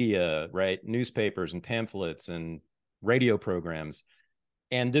 media, right? Newspapers and pamphlets and radio programs.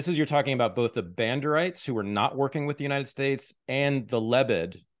 And this is, you're talking about both the Banderites who were not working with the United States and the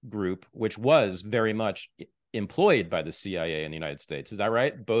Lebed group, which was very much employed by the CIA in the United States. Is that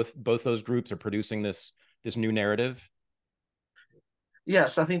right? Both those groups are producing this new narrative.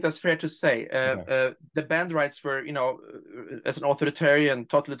 Yes, I think that's fair to say. The Banderites were, as an authoritarian,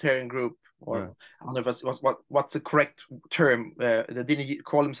 totalitarian group, or I don't know if what's the correct term. They didn't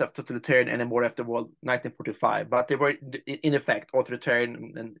call themselves totalitarian anymore after 1945, but they were in effect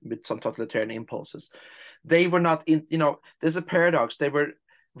authoritarian and with some totalitarian impulses. They were not in, there's a paradox. They were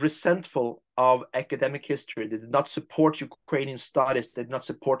resentful of academic history. They did not support Ukrainian studies. They did not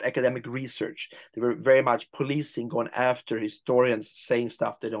support academic research. They were very much policing, going after historians saying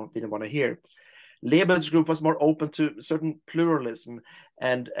stuff they didn't want to hear. Lebed's group was more open to certain pluralism,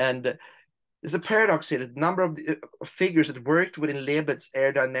 and there's a paradox here. The number of figures that worked within Lebed's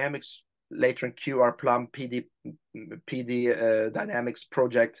aerodynamics, later in QR Plum PD Dynamics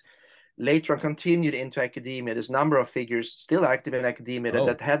project, later on continued into academia. There's a number of figures still active in academia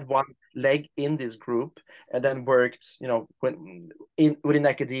that had one leg in this group and then worked, within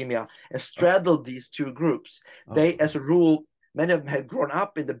academia and straddled these two groups. They, as a rule, many of them had grown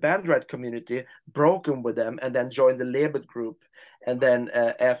up in the Bandrat community, broken with them, and then joined the Lebed group. And then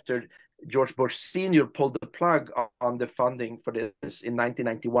after George Bush Sr. pulled the plug on the funding for this in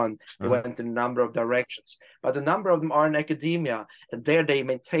 1991. They went in a number of directions, but a number of them are in academia, and there they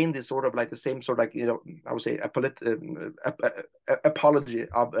maintain this sort of like the same sort of like, I would say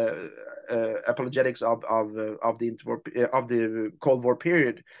apologetics of the Cold War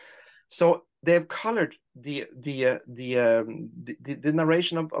period. So they've colored the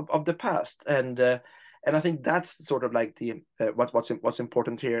narration of the past, and I think that's sort of like the what's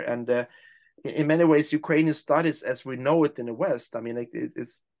important here. And in many ways, Ukrainian studies, as we know it in the West, I mean,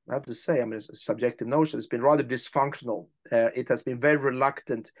 it's, I have to say, I mean, it's a subjective notion. It's been rather dysfunctional. It has been very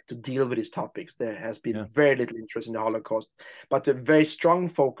reluctant to deal with these topics. There has been very little interest in the Holocaust, but a very strong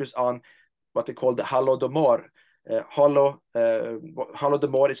focus on what they call the Holodomor. Holodomor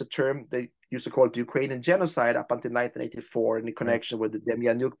is a term they used to call it the Ukrainian genocide up until 1984 in connection with the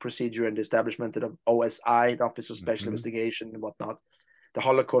Demyanjuk procedure and the establishment of OSI, the Office of Special Investigation and whatnot. The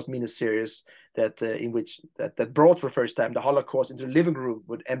Holocaust miniseries that brought for the first time the Holocaust into the living room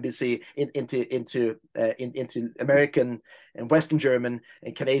with NBC into American and Western German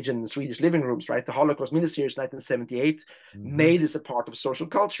and Canadian and Swedish living rooms, right? The Holocaust miniseries 1978 made this a part of social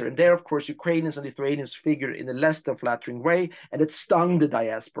culture, and there, of course, Ukrainians and Lithuanians figure in a less than flattering way, and it stung the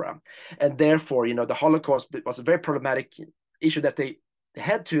diaspora, and therefore, the Holocaust was a very problematic issue that they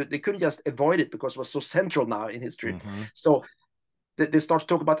couldn't just avoid it because it was so central now in history. So they start to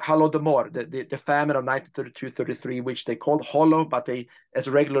talk about Holodomor, the famine of 1932-33, which they called Holo, but they, as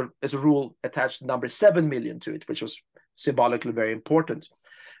a rule, attached the number 7 million to it, which was symbolically very important.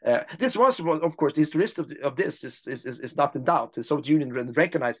 This was, of course, the historicity of this is not in doubt. The Soviet Union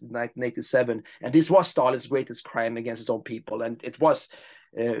recognized it in 1987, and this was Stalin's greatest crime against his own people, and it was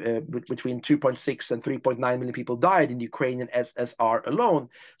between 2.6 and 3.9 million people died in Ukrainian SSR alone.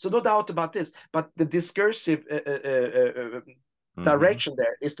 So no doubt about this, but the discursive direction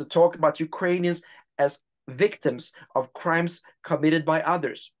there is to talk about Ukrainians as victims of crimes committed by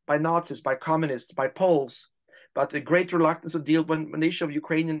others, by Nazis, by communists, by Poles, but the great reluctance to deal with an issue of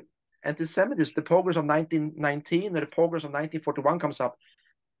Ukrainian anti-Semitism. The pogroms of 1919 and the pogroms of 1941 comes up.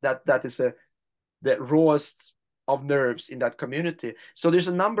 That is the rawest of nerves in that community. So there's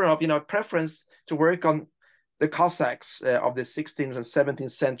a number of preference to work on the Cossacks of the 16th and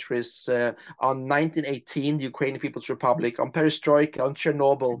 17th centuries, on 1918, the Ukrainian People's Republic, on Perestroika, on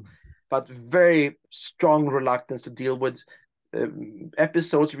Chernobyl, but very strong reluctance to deal with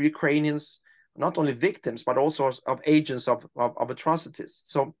episodes of Ukrainians, not only victims, but also of agents of atrocities.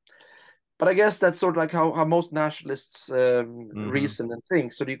 So, but I guess that's sort of like how most nationalists reason and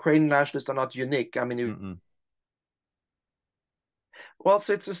think. So the Ukrainian nationalists are not unique. I mean, well,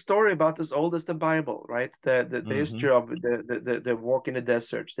 so it's a story about as old as the Bible, right? The history of the walk in the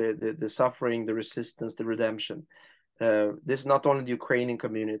desert, the suffering, the resistance, the redemption. This is not only the Ukrainian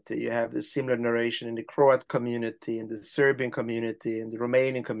community. You have the similar narration in the Croat community, in the Serbian community, in the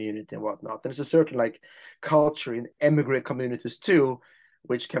Romanian community, and whatnot. There's a certain like culture in immigrant communities too,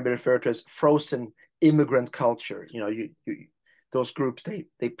 which can be referred to as frozen immigrant culture. Those groups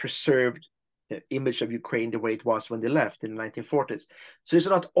they preserved image of Ukraine the way it was when they left in the 1940s. So these are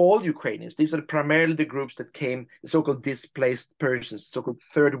not all Ukrainians. These are primarily the groups that came, the so-called displaced persons, the so-called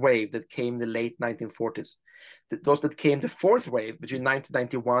third wave that came in the late 1940s. Those that came the fourth wave between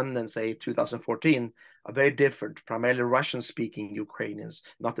 1991 and say 2014 are very different, primarily Russian-speaking Ukrainians,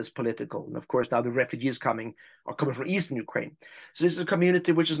 not as political. And of course, now the refugees are coming from Eastern Ukraine. So this is a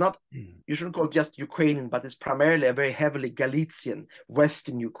community which is not, you shouldn't call it just Ukrainian, but it's primarily a very heavily Galician,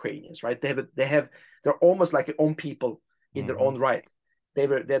 Western Ukrainians, right? They're almost like their own people in their own right.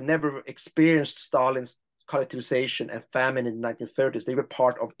 They've never experienced Stalin's collectivization and famine in the 1930s. They were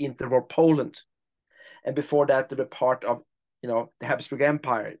part of interwar Poland. And before that, they were part of, the Habsburg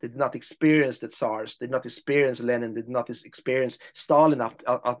Empire. They did not experience the Tsars. They did not experience Lenin. They did not experience Stalin up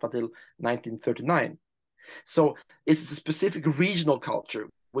until 1939. So it's a specific regional culture,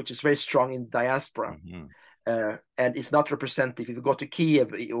 which is very strong in diaspora. And it's not representative. If you go to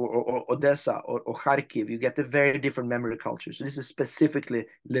Kiev or Odessa or Kharkiv, you get a very different memory culture. So this is specifically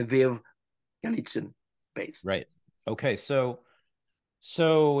Lviv, Galician based. Right. Okay.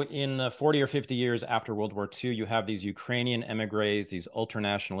 So in the 40 or 50 years after World War II, you have these Ukrainian emigres, these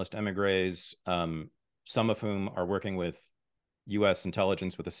ultranationalist emigres, some of whom are working with U.S.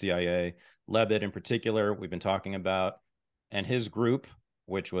 intelligence, with the CIA. Lebed in particular, we've been talking about, and his group,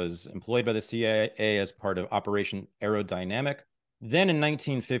 which was employed by the CIA as part of Operation Aerodynamic. Then in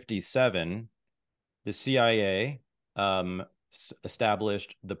 1957, the CIA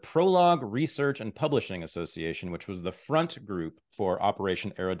established the Prologue Research and Publishing Association, which was the front group for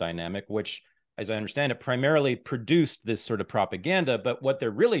Operation Aerodynamic, which, as I understand it, primarily produced this sort of propaganda. But what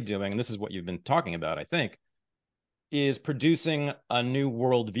they're really doing, and this is what you've been talking about, I think, is producing a new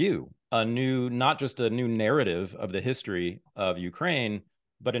worldview, not just a new narrative of the history of Ukraine,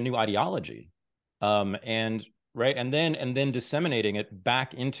 but a new ideology. And then disseminating it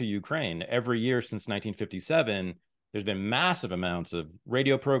back into Ukraine. Every year since 1957, there's been massive amounts of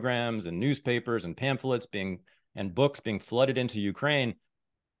radio programs and newspapers and pamphlets and books being flooded into Ukraine.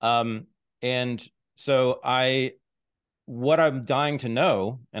 And so what I'm dying to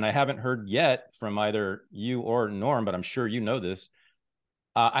know, and I haven't heard yet from either you or Norm, but I'm sure you know this,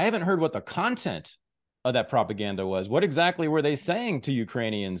 I haven't heard what the content of that propaganda was. What exactly were they saying to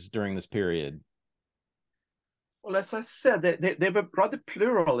Ukrainians during this period? Well, as I said, they were rather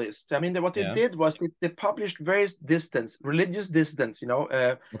pluralist. I mean, what they did was they published various religious dissidents,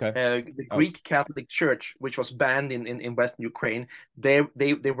 the Greek Catholic Church, which was banned in Western Ukraine. They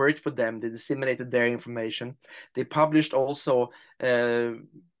worked for them. They disseminated their information. They published also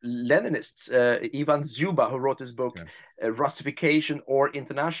Leninists, Ivan Zuba, who wrote this book, Russification or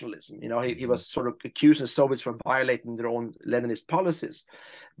Internationalism. He was sort of accusing the Soviets for violating their own Leninist policies.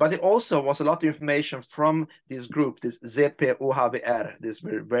 But it also was a lot of information from this group, this ZPOHVR, this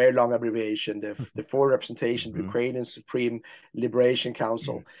very, very long abbreviation, the Foreign Representation of Ukrainian Supreme Liberation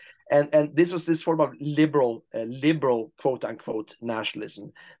Council. And this was this form of liberal, quote unquote,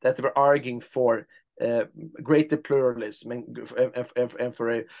 nationalism that they were arguing for greater pluralism and for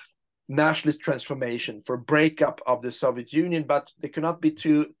a nationalist transformation, for breakup of the Soviet Union, but they could not be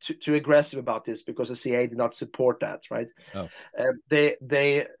too aggressive about this because the CIA did not support that, right? Oh. They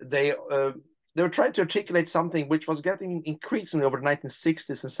were trying to articulate something which was getting increasingly over the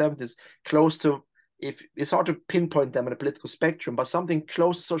 1960s and 70s close to, if it's hard to pinpoint them on a political spectrum, but something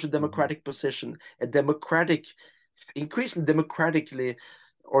close to social democratic position, a democratic, increasingly democratically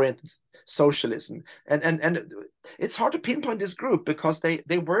oriented socialism. And it's hard to pinpoint this group because they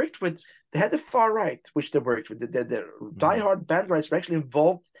had the far right, which they worked with. The diehard band rights were actually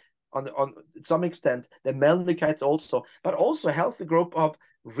involved on some extent, the Melnikite also, but also a healthy group of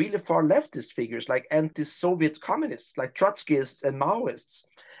really far leftist figures like anti-Soviet communists, like Trotskyists and Maoists.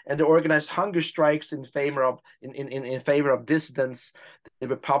 And they organized hunger strikes in favor of dissidents. They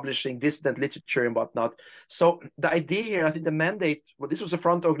were publishing dissident literature and whatnot. So the idea here, I think the mandate, well, this was a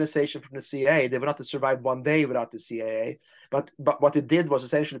front organization from the CIA. They were not to survive one day without the CIA. But what it did was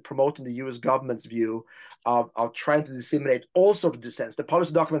essentially promoting the US government's view of trying to disseminate all sorts of dissents. The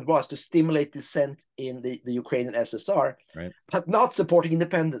policy document was to stimulate dissent in the Ukrainian SSR, right, but not supporting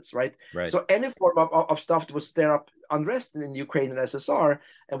independence, right? Right. So any form of stuff that would stir up unrest in the Ukrainian SSR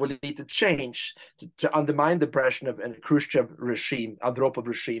and will lead to change, to undermine the Brezhnev and Khrushchev regime, Andropov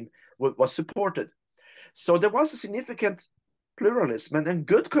regime, was supported. So there was a significant pluralism and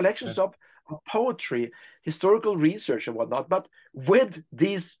good collections of poetry, historical research and whatnot, but with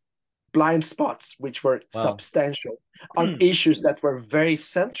these blind spots, which were substantial on issues that were very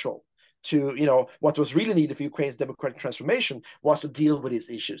central to, what was really needed for Ukraine's democratic transformation was to deal with these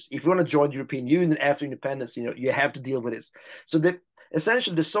issues. If you want to join the European Union after independence, you have to deal with this. So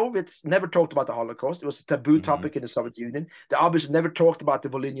essentially, the Soviets never talked about the Holocaust. It was a taboo topic in the Soviet Union. They obviously never talked about the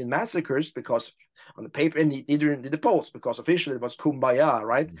Volhynian massacres because on the paper, and neither did the Poles, because officially it was kumbaya,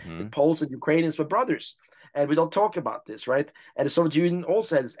 right? The Poles and Ukrainians were brothers. And we don't talk about this, right? And the Soviet Union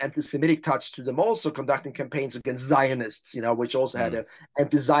also had this anti-Semitic touch to them, also conducting campaigns against Zionists, which also had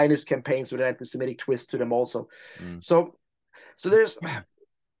anti-Zionist campaigns with an anti-Semitic twist to them also. So there's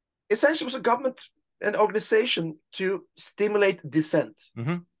essentially was a government and organization to stimulate dissent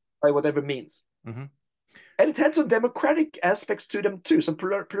by whatever means. And it had some democratic aspects to them too, some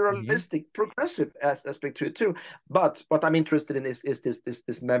pluralistic, progressive aspect to it too. But what I'm interested in is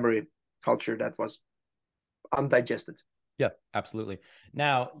this memory culture that was undigested. Yeah, absolutely.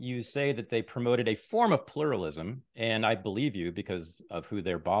 Now, you say that they promoted a form of pluralism, and I believe you because of who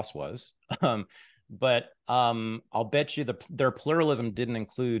their boss was. But I'll bet you their pluralism didn't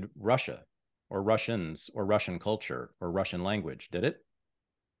include Russia or Russians or Russian culture or Russian language, did it?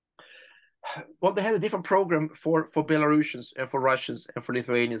 Well, they had a different program for Belarusians and for Russians and for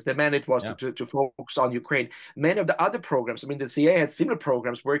Lithuanians. The mandate was to focus on Ukraine. Many of the other programs, I mean, the CIA had similar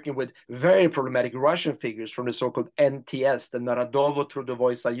programs working with very problematic Russian figures from the so-called NTS, the Narodovo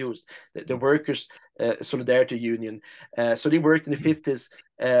Trudovoi Soyuz, the Workers' Solidarity Union. So they worked in the 50s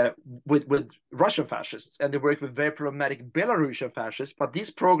with Russian fascists, and they worked with very problematic Belarusian fascists. But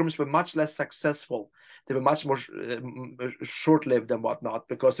these programs were much less successful. They were much more short-lived and whatnot,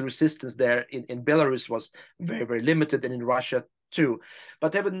 because the resistance there in Belarus was very, very limited, and in Russia too.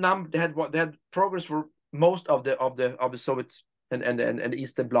 But they had programs for most of the Soviet and the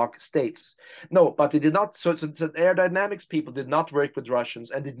Eastern Bloc states. No, but they did not. So aerodynamics people did not work with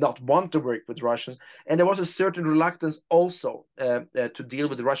Russians and did not want to work with Russians, and there was a certain reluctance also to deal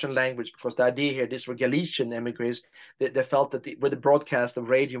with the Russian language, because the idea here, these were Galician emigres. They felt that with the broadcast of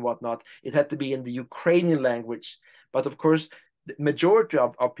radio and whatnot, it had to be in the Ukrainian language. But of course, the majority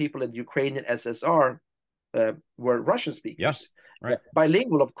of people in the Ukrainian SSR were Russian speakers. Yes. Right.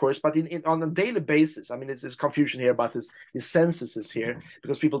 Bilingual, of course, but on a daily basis. I mean, it's confusion here about this censuses here,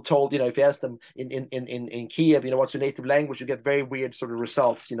 because people told, if you ask them in Kiev, what's your native language, you get very weird sort of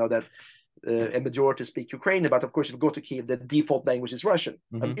results, that a majority speak Ukrainian, but of course, if you go to Kiev, the default language is Russian.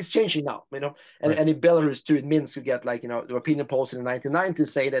 It's changing now, and in Belarus too, in Minsk, you get the opinion polls in the 1990s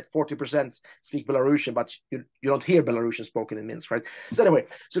say that 40% speak Belarusian, but you don't hear Belarusian spoken in Minsk, right? So anyway,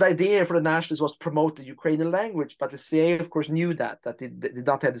 so the idea for the nationalists was to promote the Ukrainian language, but the CIA, of course, knew that they did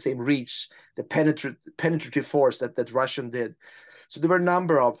not have the same reach, the penetrative force that Russian did. So there were a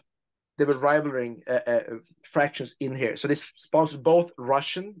number of rivaling fractions in here. So they sponsored both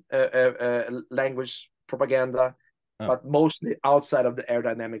Russian language propaganda, but mostly outside of the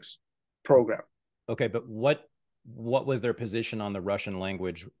aerodynamics program. Okay, but what was their position on the Russian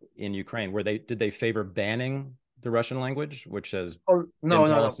language in Ukraine? Did they favor banning the Russian language, which has been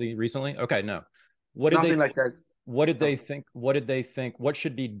policy recently? Okay, no. Nothing like that. What did they think? What did they think? What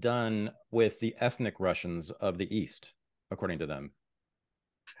should be done with the ethnic Russians of the East, according to them?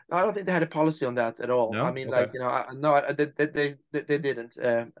 I don't think they had a policy on that at all. No? I mean, Okay. they didn't.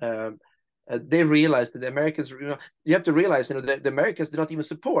 They realized that the Americans, you have to realize, the Americans did not even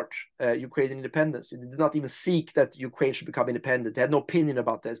support Ukrainian independence. They did not even seek that Ukraine should become independent. They had no opinion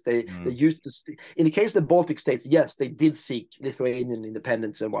about this. They used to, in the case of the Baltic states, yes, they did seek Lithuanian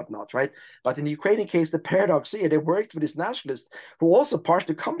independence and whatnot, right? But in the Ukrainian case, the paradox here, they worked with these nationalists who also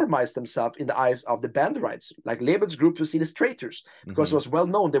partially compromised themselves in the eyes of the Banderites. Like Lebed's group was seen as traitors, because it was well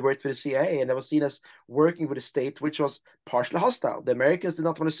known they worked for the CIA, and they were seen as working with a state which was partially hostile. The Americans did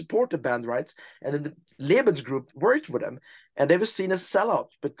not want to support the Banderites, and then the Lebed's group worked with them, and they were seen as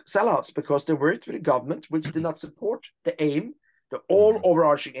sellouts because they worked with the government, which did not support the aim, the all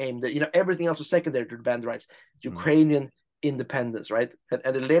overarching aim, that everything else was secondary to the Banderites, Ukrainian independence, right?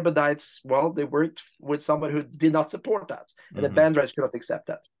 And the Lebedites, well, they worked with somebody who did not support that, and the Banderites could not accept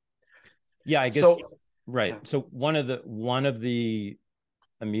that. Yeah, I guess right. Yeah. So one of the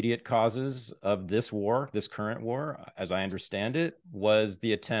immediate causes of this current war, as I understand it, was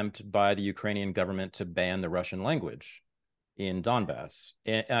the attempt by the Ukrainian government to ban the Russian language in Donbass.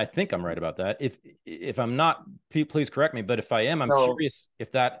 And I think I'm right about that. If I'm not, please correct me, but if I am, I'm curious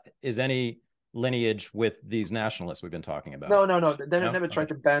if that is any lineage with these nationalists we've been talking about. No. They never tried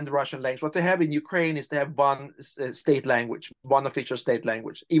to ban the Russian language. What they have in Ukraine is they have one state language, one official state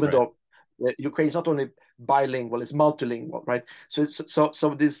language, even though Ukraine is not only bilingual, it's multilingual, right? So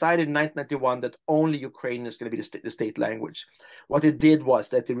they decided in 1991 that only Ukrainian is going to be the state language. What it did was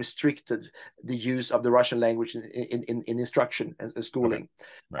that they restricted the use of the Russian language in instruction and schooling.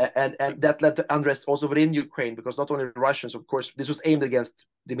 Okay. Right. And that led to unrest also within Ukraine, because not only Russians, of course, this was aimed against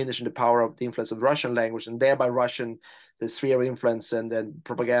diminishing the power of the influence of the Russian language, and thereby the sphere of influence and then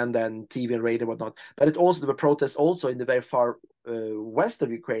propaganda and TV and radio and whatnot. But there were protests also in the very far west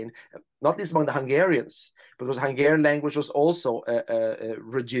of Ukraine, not least among the Hungarians, because Hungarian language was also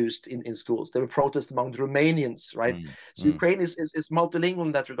reduced in schools. There were protests among the Romanians, right? So Ukraine is multilingual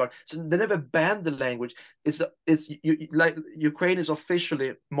in that regard. So they never banned the language. Ukraine is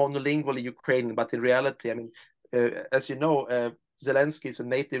officially monolingually Ukrainian, but in reality, I mean, as you know, Zelensky is a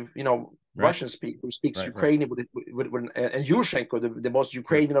native, Russian speaker who speaks Ukrainian and Yushchenko, the most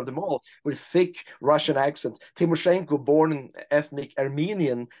Ukrainian of them all, with thick Russian accent. Timoshenko, born in ethnic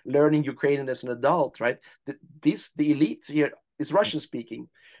Armenian, learning Ukrainian as an adult, right? The elite here is Russian speaking.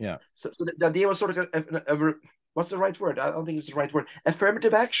 Yeah. So the idea was sort of what's the right word? I don't think it's the right word.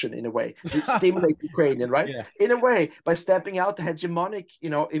 Affirmative action, in a way, to stimulate Ukrainian, right? Yeah. In a way, by stamping out the hegemonic,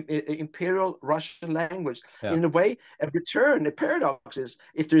 imperial Russian language. Yeah. In a way, a return. The paradox is,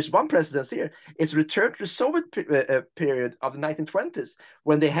 if there is one precedence here, it's a return to the Soviet period of the 1920s,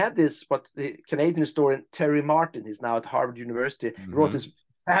 when they had this, what the Canadian historian Terry Martin, he's now at Harvard University, wrote this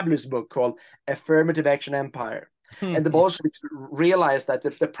fabulous book called Affirmative Action Empire. And the Bolsheviks realized that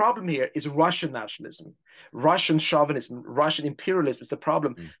the problem here is Russian nationalism, Russian chauvinism, Russian imperialism is the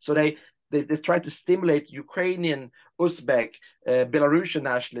problem. So they tried to stimulate Ukrainian, Uzbek, Belarusian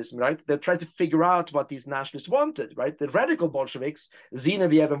nationalism, right? They tried to figure out what these nationalists wanted, right? The radical Bolsheviks,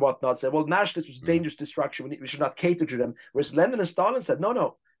 Zinoviev and whatnot, said, well, nationalism is dangerous destruction. We should not cater to them. Whereas Lenin and Stalin said,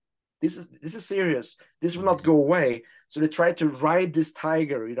 no, this is serious. This will not go away. So they tried to ride this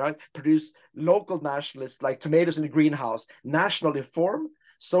tiger, produce local nationalists like tomatoes in the greenhouse, national in form,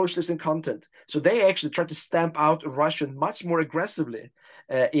 socialist in content. So they actually tried to stamp out Russian much more aggressively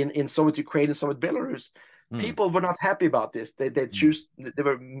in Soviet Ukraine and Soviet Belarus. People were not happy about this. They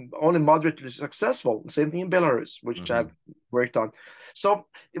were only moderately successful. Same thing in Belarus, which I've worked on. So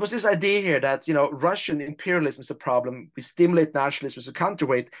it was this idea here that Russian imperialism is a problem. We stimulate nationalism as a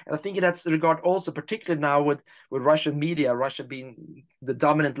counterweight, and I think in that regard also, particularly now with Russian media, Russia being the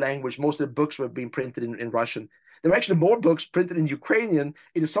dominant language, most of the books were being printed in Russian. There were actually more books printed in Ukrainian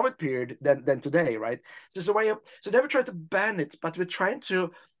in the Soviet period than today, right? So it's a way of, so they never tried to ban it, but we're trying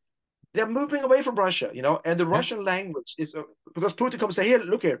to. They're moving away from Russia, and the Russian language is because Putin comes and say, here,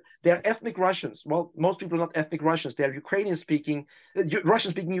 look here, they are ethnic Russians. Well, most people are not ethnic Russians. They are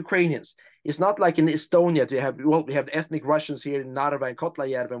Russian-speaking Ukrainians. It's not like in Estonia, we have ethnic Russians here in Narva and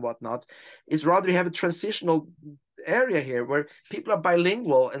Kotlajärvi and whatnot. It's rather we have a transitional area here where people are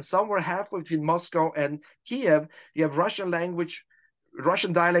bilingual, and somewhere halfway between Moscow and Kiev, you have Russian language,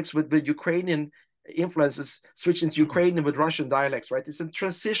 Russian dialects with Ukrainian influences switching to Ukrainian with Russian dialects, right? It's a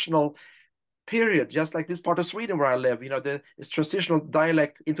transitional period, just like this part of Sweden where I live. It's transitional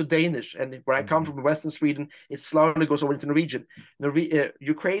dialect into Danish, and where I come from, Western Sweden, it slowly goes over into Norwegian.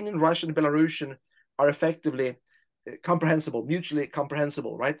 Ukrainian, Russian, Belarusian are effectively comprehensible, mutually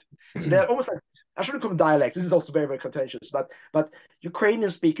comprehensible, right? So they're almost like, I shouldn't call them dialects. This is also very, very contentious, but Ukrainian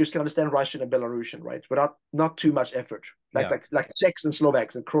speakers can understand Russian and Belarusian, right? Without not too much effort, like Czechs and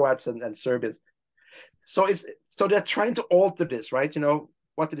Slovaks and Croats and Serbians. So they're trying to alter this, right?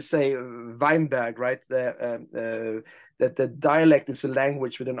 What did they say? Weinberg, right? That the dialect is a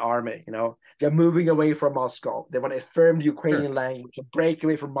language with an army. They're moving away from Moscow. They want to affirm the Ukrainian language and break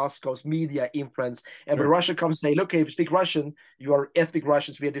away from Moscow's media influence. And when Russia comes and say, look, if you speak Russian, you are ethnic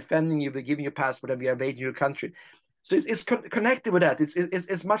Russians. We are defending you. We're giving you a passport, and we are invading your country. So it's connected with that.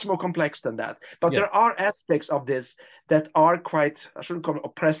 It's much more complex than that. But there are aspects of this that are quite, I shouldn't call it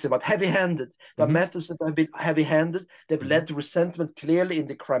oppressive, but heavy-handed. The methods that have been heavy-handed, they've led to resentment clearly in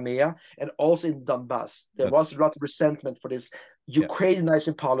the Crimea and also in Donbass. There was a lot of resentment for this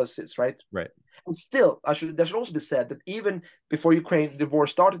Ukrainianizing policies, right? Right. And still, there should also be said that even before the war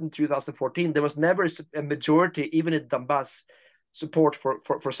started in 2014, there was never a majority, even in Donbass, support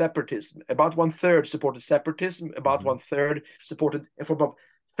for separatism. About 1/3 supported separatism, about 1/3 supported a form of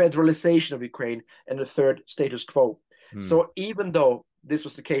federalization of Ukraine, and a third status quo. So even though this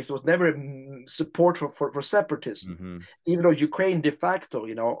was the case, there was never support for separatism. Even though Ukraine de facto,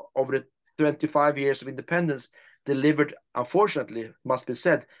 over the 25 years of independence, delivered, unfortunately, must be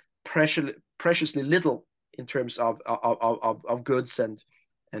said, preciously little in terms of goods and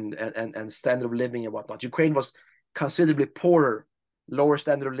standard of living and whatnot. Ukraine was considerably poorer, lower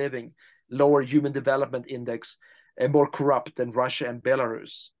standard of living, lower human development index, and more corrupt than Russia and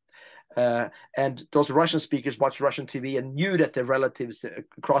Belarus. And those Russian speakers watched Russian TV and knew that their relatives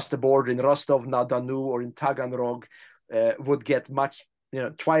across the border in Rostov-na-Donu or in Taganrog would get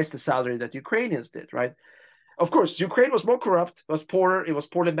twice the salary that Ukrainians did, right? Of course, Ukraine was more corrupt, was poorer, it was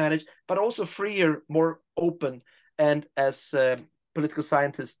poorly managed, but also freer, more open. And as political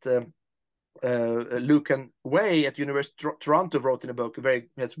scientist Lucan Way at University of Toronto wrote in a book,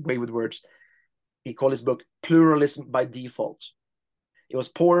 has way with words. He called his book Pluralism by Default. It was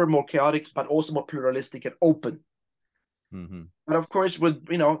poorer, more chaotic, but also more pluralistic and open. But of course,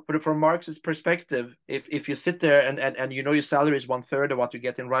 from Marxist perspective, if you sit there and your salary is 1/3 of what you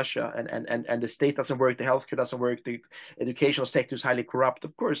get in Russia, and the state doesn't work, the healthcare doesn't work, the educational sector is highly corrupt,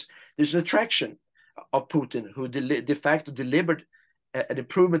 of course, there's an attraction of Putin, who de facto delivered an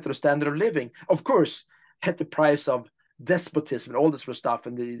improvement to the standard of living, of course, at the price of despotism and all this sort of stuff.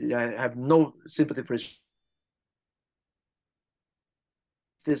 And I have no sympathy for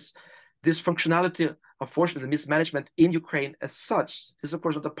this dysfunctionality, unfortunately, mismanagement in Ukraine as such. This is, of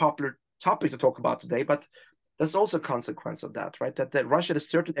course, not a popular topic to talk about today, but That's also a consequence of that, right? That Russia had a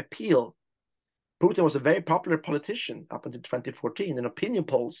certain appeal. Putin was a very popular politician up until 2014. In opinion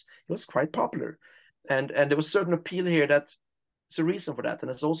polls, he was quite popular. And there was a certain appeal here that's a reason for that.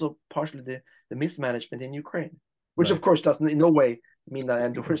 And it's also partially the mismanagement in Ukraine, which Right. of course doesn't in no way mean that I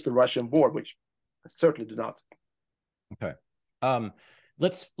endorse the Russian war, which I certainly do not. Okay.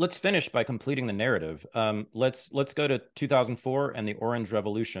 Let's finish by completing the narrative. Let's go to 2004 and the Orange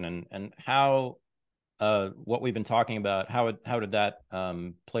Revolution and how what we've been talking about, how did that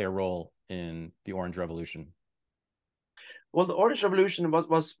play a role in the Orange Revolution? Well, the Orange Revolution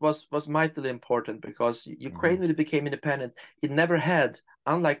was mightily important because Ukraine, when it became independent, it never had,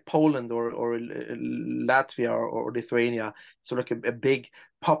 unlike Poland or Latvia or Lithuania, sort of a big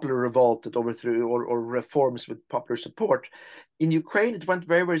popular revolt that overthrew or reforms with popular support. In Ukraine, it went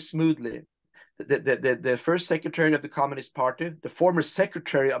very, very smoothly. The first secretary of the Communist Party, the former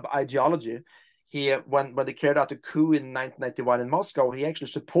secretary of ideology, when they carried out the coup in 1991 in Moscow, he actually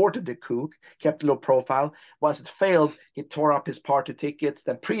supported the coup, kept a low profile. Once it failed, he tore up his party tickets,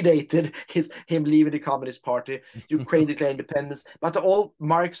 then predated him leaving the Communist Party. Ukraine declared independence. But all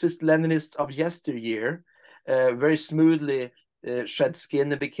Marxist Leninists of yesteryear very smoothly shed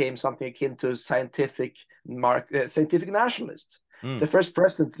skin and became something akin to scientific nationalists. The first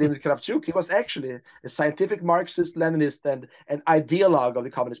president, Leonid Kravchuk, he was actually a scientific Marxist, Leninist, and an ideologue of the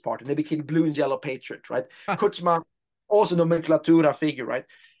Communist Party. And they became blue and yellow patriot, right? Kuchma, also nomenclatura figure, right?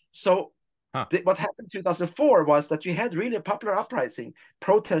 So what happened in 2004 was that you had really a popular uprising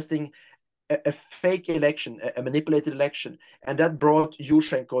protesting a fake election, a manipulated election. And that brought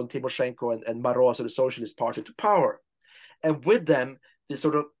Yushchenko and Timoshenko and Maro, so the Socialist Party, to power. And with them, this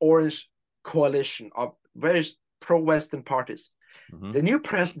sort of orange coalition of various pro-Western parties. The new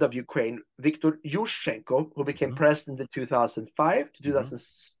president of Ukraine, Viktor Yushchenko, who became president in 2005 to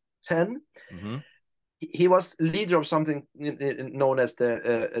 2010, he was leader of something known as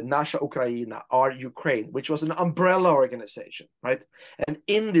the Nasha Ukraina, or Ukraine, which was an umbrella organization, right? And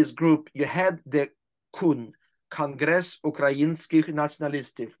in this group, you had the KUN, Congress Ukrainskих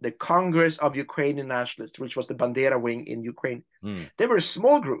Nationalistov, the Congress of Ukrainian Nationalists, which was the Bandera wing in Ukraine. They were a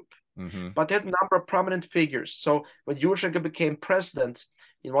small group, but they had a number of prominent figures. So when Yushchenko became president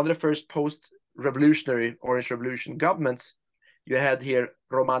in one of the first post-revolutionary Orange Revolution governments, you had here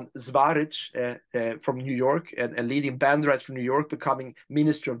Roman Zvaric from New York, and leading Banderite from New York, becoming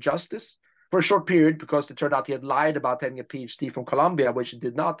Minister of Justice for a short period, because it turned out he had lied about having a PhD from Columbia, which he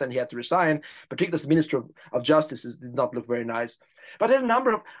did not, and he had to resign, particularly as the Minister of Justice. Did not look very nice. But there are a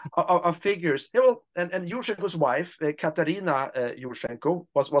number of figures. And Yushchenko's wife, Katarina Yushchenko,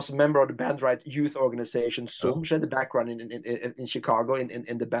 was a member of the Banderite youth organization, SUM. She had the background in Chicago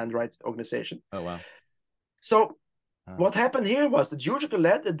in the Banderite organization. Oh, wow. So what happened here was that Yushchenko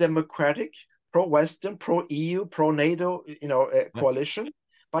led a democratic, pro-Western, pro-EU, pro-NATO, coalition.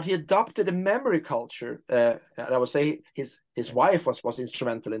 But he adopted a memory culture, and I would say his wife was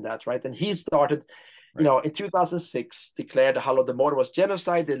instrumental in that, right? And he started, in 2006, declared the Holodomor was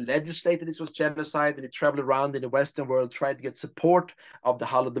genocide. They legislated this was genocide, and he traveled around in the Western world, tried to get support of the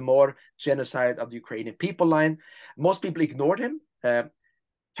Holodomor, genocide of the Ukrainian people line. Most people ignored him.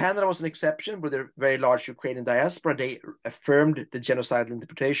 Canada was an exception with a very large Ukrainian diaspora. They affirmed the genocidal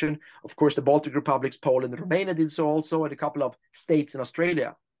interpretation. Of course, the Baltic republics, Poland, and Romania did so also, and a couple of states in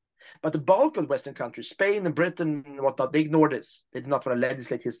Australia. But the bulk of the Western countries, Spain and Britain and whatnot, they ignored this. They did not want to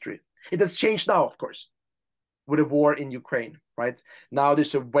legislate history. It has changed now, of course, with a war in Ukraine, right? Now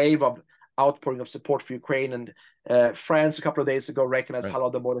there's a wave of outpouring of support for Ukraine, and France a couple of days ago recognized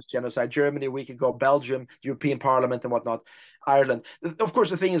Holodomor as genocide. Germany a week ago, Belgium, European Parliament and whatnot, Ireland. Of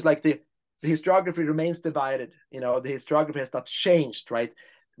course, the thing is, like, the historiography remains divided. The historiography has not changed, right?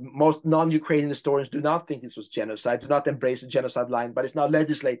 Most non-Ukrainian historians do not think this was genocide, do not embrace the genocide line, but it's now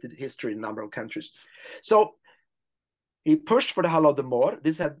legislated history in a number of countries. So he pushed for the Holodomor.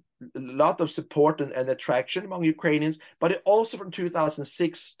 This had a lot of support and attraction among Ukrainians, but it also, from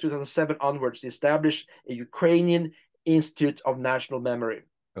 2006, 2007 onwards, established a Ukrainian Institute of National Memory.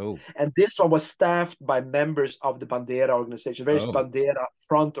 And this one was staffed by members of the Bandera organization, various Bandera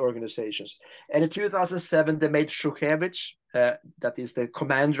front organizations. And in 2007, they made Shukhevich, that is the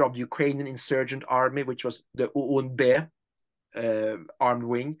commander of the Ukrainian insurgent army, which was the UNB armed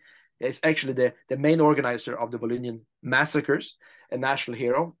wing. It's actually the main organizer of the Volhynian massacres, a national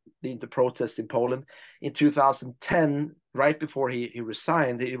hero, leading to protests in Poland. In 2010, right before he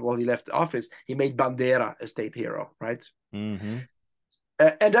resigned, he left office, he made Bandera a state hero, right?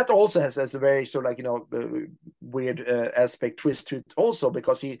 And that also has a very sort of weird aspect, twist to it also,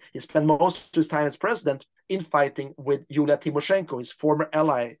 because he spent most of his time as president infighting with Yulia Tymoshenko, his former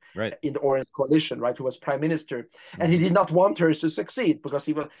ally in the Orange Coalition, right, who was prime minister, and he did not want her to succeed because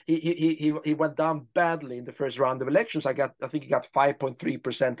he went down badly in the first round of elections. I think he got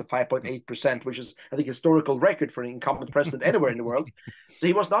 5.3% to 5.8%, which is, I think, a historical record for an incumbent president anywhere in the world. So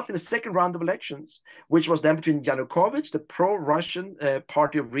he was not in the second round of elections, which was then between Yanukovych, the pro-Russian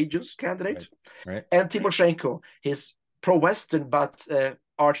Party of Regions candidate, and Tymoshenko, his pro-Western but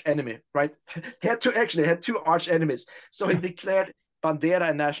arch enemy, right? He had two arch enemies. So he declared Bandera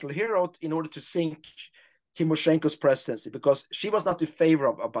a national hero in order to sink Tymoshenko's presidency, because she was not in favor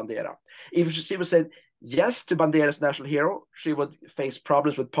of Bandera. If she would said yes to Bandera as national hero, she would face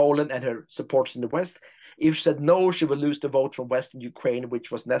problems with Poland and her supporters in the West. If she said no, she would lose the vote from Western Ukraine,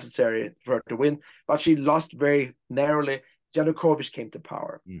 which was necessary for her to win. But she lost very narrowly. Yanukovych came to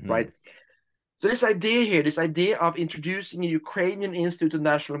power, right? So this idea of introducing a Ukrainian Institute of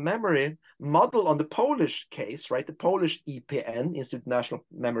National Memory model on the Polish case, right? The Polish EPN, Institute of National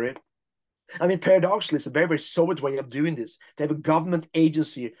Memory. I mean, paradoxically, it's a very, very Soviet way of doing this. To have a government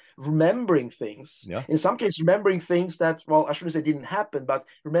agency remembering things. Yeah. In some cases, remembering things that, well, I shouldn't say didn't happen, but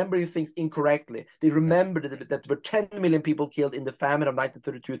remembering things incorrectly. They remembered that there were 10 million people killed in the famine of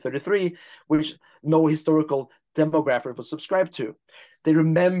 1932-33, which no historical demographer would subscribe to. They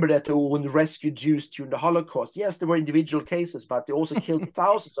remember that the UN rescued Jews during the Holocaust. Yes, there were individual cases, but they also killed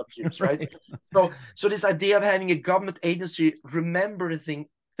thousands of Jews, right? So this idea of having a government agency remembering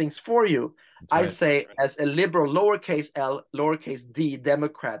things for you, I say, as a liberal, lowercase l, lowercase d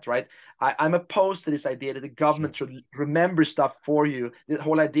Democrat, right? I'm opposed to this idea that the government should remember stuff for you. The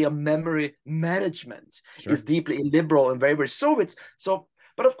whole idea of memory management is deeply illiberal and very, very Soviet. So,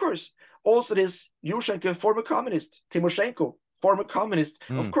 but of course, also this Yushchenko, former communist, Tymoshenko, former communist,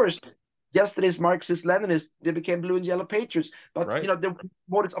 of course. Yesterday's Marxist Leninists, they became blue and yellow patriots, but the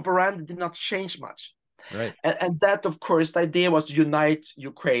modus operandi did not change much. Right. And that, of course, the idea was to unite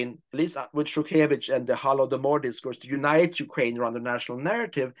Ukraine, at least with Shukhevych and the Holodomor discourse, to unite Ukraine around the national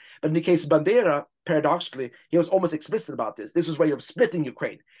narrative. But in the case of Bandera, paradoxically, he was almost explicit about this. This was a way of splitting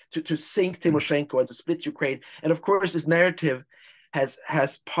Ukraine, to sink Tymoshenko and to split Ukraine. And of course, this narrative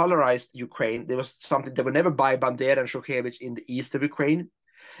has polarized Ukraine. There was something that would never buy Bandera and Shukhevych in the east of Ukraine.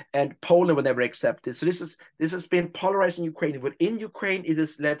 And Poland would never accept this. So this has been polarizing Ukraine. Within Ukraine, it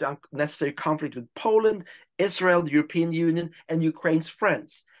has led to unnecessary conflict with Poland, Israel, the European Union, and Ukraine's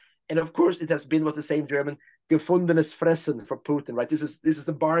friends. And of course, it has been what they say in German, gefundenes Fressen for Putin, right? This is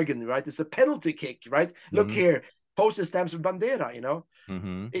a bargain, right? It's a penalty kick, right? Look here, postage stamps with Bandera, you know?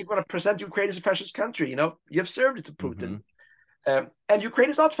 If you want to present Ukraine as a fascist country, you know, you've served it to Putin. And Ukraine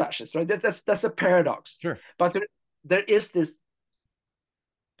is not fascist, right? That's a paradox. Sure. But there is this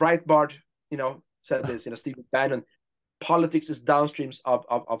Breitbart, said this, Stephen Bannon, politics is downstreams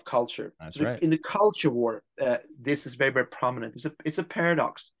of culture. That's right. In the culture war, this is very, very prominent. It's a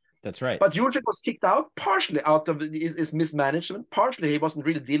paradox. That's right. But Yushchenko was kicked out, partially out of his mismanagement, partially he wasn't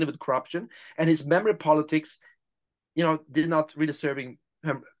really dealing with corruption, and his memory politics, did not really serve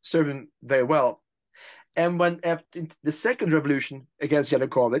him very well. And when after the second revolution against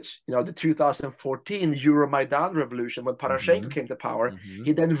Yanukovych, the 2014 Euromaidan revolution, when Poroshenko came to power,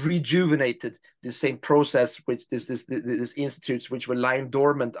 he then rejuvenated the same process, which this institutes which were lying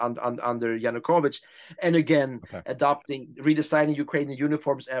dormant under Yanukovych, and again redesigning Ukrainian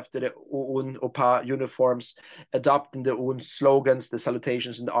uniforms after the UN OPA uniforms, adopting the UN slogans, the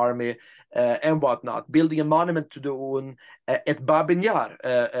salutations in the army, and whatnot, building a monument to the UN at Babin Yar,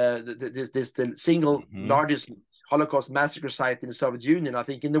 the single largest Holocaust massacre site in the Soviet Union, I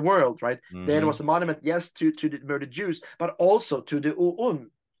think, in the world, right? There was a monument, yes, to the murdered Jews, but also to the UN,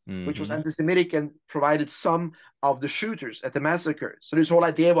 which was anti-Semitic and provided some of the shooters at the massacre. So this whole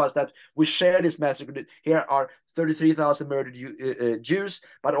idea was that we share this massacre. Here are 33,000 murdered Jews,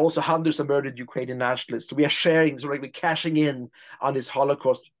 but also hundreds of murdered Ukrainian nationalists. So we are sharing, so like we're cashing in on this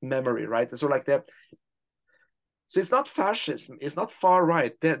Holocaust memory, right? And so like that. So it's not fascism, it's not far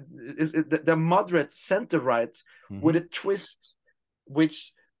right. The moderate center right with a twist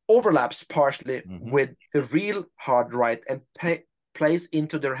which overlaps partially with the real hard right and plays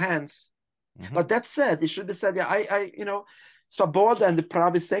into their hands. But that said, it should be said, Svoboda and the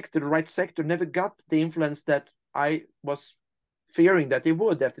private sector, the right sector, never got the influence that I was fearing that they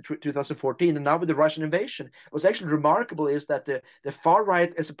would after 2014. And now with the Russian invasion, what's actually remarkable is that the far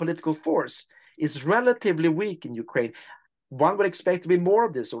right as a political force is relatively weak in Ukraine. One would expect to be more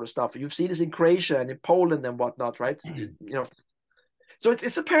of this sort of stuff. You've seen this in Croatia and in Poland and whatnot, right? So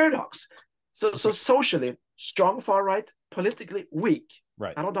it's a paradox. So socially strong far right, politically weak.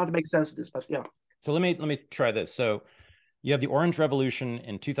 Right. I don't know how to make sense of this, but yeah. So let me try this. So you have the Orange Revolution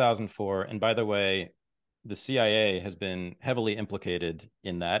in 2004, and by the way, the CIA has been heavily implicated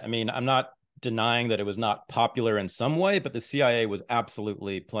in that. I mean, I'm not denying that it was not popular in some way, but the CIA was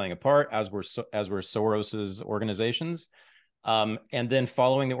absolutely playing a part, as were Soros's organizations. And then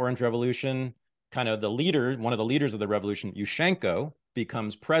following the Orange Revolution, kind of one of the leaders of the revolution, Yushchenko,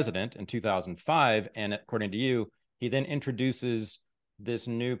 becomes president in 2005. And according to you, he then introduces this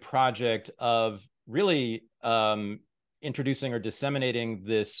new project of really introducing or disseminating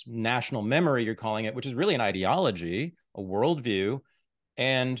this national memory, you're calling it, which is really an ideology, a worldview.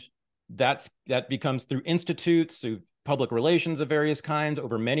 And that becomes through institutes, through public relations of various kinds.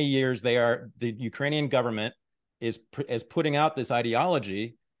 Over many years, the Ukrainian government is putting out this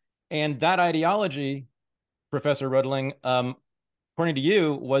ideology. And that ideology, Professor Rudling, according to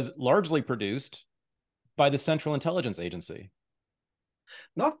you, was largely produced by the Central Intelligence Agency.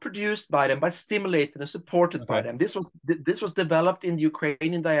 Not produced by them, but stimulated and supported by them. This was developed in the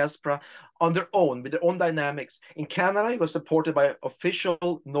Ukrainian diaspora on their own, with their own dynamics. In Canada, it was supported by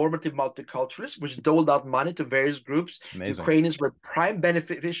official normative multiculturalists, which doled out money to various groups. Amazing. Ukrainians were prime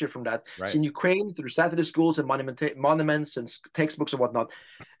beneficiary from that. Right. So in Ukraine, through Saturday schools and monuments and textbooks and whatnot.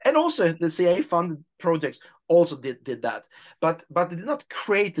 And also the CIA-funded projects also did that. But they did not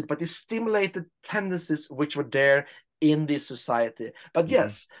create it, but they stimulated tendencies which were there in this society. But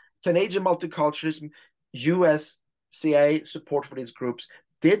yes, Canadian multiculturalism, US CIA support for these groups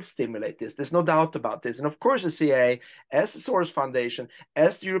did stimulate this. There's no doubt about this. And of course, the CIA, as the Soros Foundation,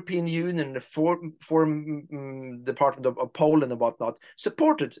 as the European Union, the Foreign Department of Poland and whatnot,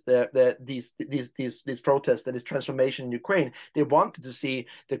 supported these protests and this transformation in Ukraine. They wanted to see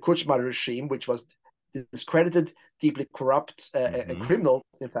the Kuchma regime, which was discredited, deeply corrupt, and criminal,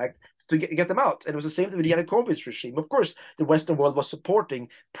 in fact, to get them out. And it was the same thing with the Yanukovych regime. Of course, the Western world was supporting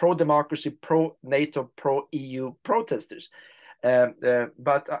pro-democracy, pro-NATO, pro-EU protesters.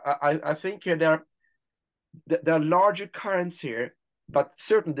 But I think there are larger currents here, but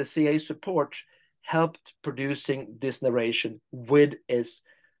certainly the CIA support helped producing this narration with its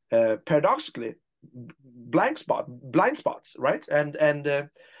paradoxically blind spots, right?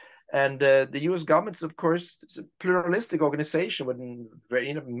 And the U.S. government, of course, is a pluralistic organization with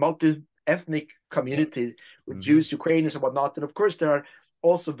a multi-ethnic community with Jews, Ukrainians, and whatnot. And of course, there are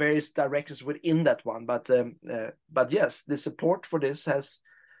also various directions within that one. But yes, the support for this has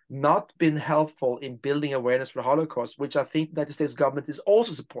not been helpful in building awareness for the Holocaust, which I think the United States government is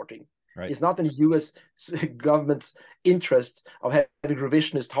also supporting. Right. It's not in the U.S. government's interest of having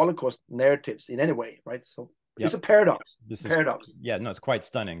revisionist Holocaust narratives in any way, right? So. Yep. It's a paradox. It's quite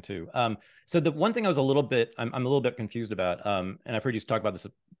stunning too. So the one thing I was I'm a little bit confused about, and I've heard you talk about this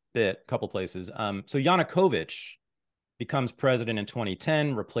a couple places. So Yanukovych becomes president in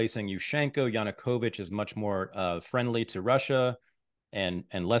 2010, replacing Yushchenko. Yanukovych is much more friendly to Russia and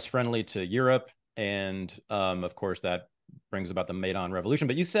less friendly to Europe, and of course that brings about the Maidan Revolution.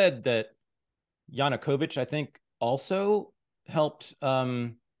 But you said that Yanukovych, I think, also helped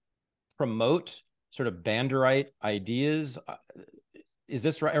promote sort of Banderite ideas. Is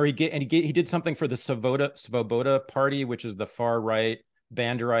this right? Or he did something for the Svoboda party, which is the far right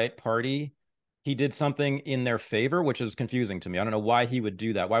Banderite party. He did something in their favor, which is confusing to me. I don't know why he would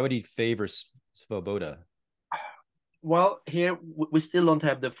do that. Why would he favor Svoboda? Well, here we still don't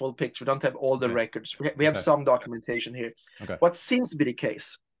have the full picture. We don't have all the records. We have some documentation here. What seems to be the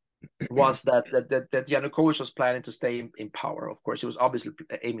case was that Yanukovych was planning to stay in power. Of course, he was obviously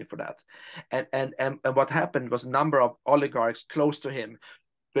aiming for that. And what happened was a number of oligarchs close to him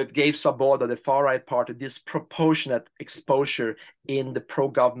that gave Svoboda, the far-right party, disproportionate exposure in the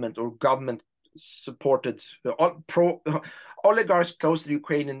pro-government or government-supported oligarchs close to the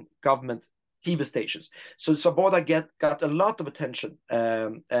Ukrainian government TV stations. So Svoboda got a lot of attention,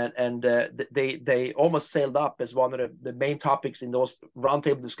 and they almost sailed up as one of the main topics in those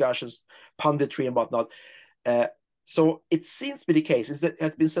roundtable discussions, punditry and whatnot. So it seems to be the case. It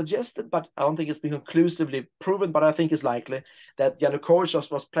has been suggested, but I don't think it's been conclusively proven, but I think it's likely that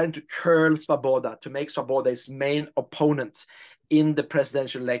Yanukovych was planning to curl Svoboda, to make Svoboda his main opponent in the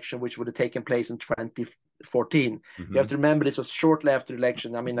presidential election, which would have taken place in 2014. You have to remember this was shortly after the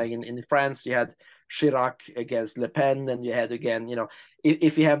election. I mean, like in France, you had Chirac against Le Pen, and you had again,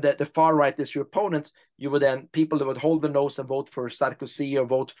 if you have the far right as your opponent, you would then, people that would hold their nose and vote for Sarkozy or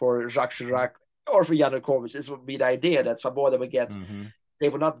vote for Jacques Chirac or for Yanukovych. This would be the idea that Svoboda would get, they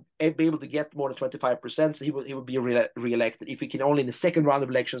would not be able to get more than 25%, so he would be re-elected. If he can only in the second round of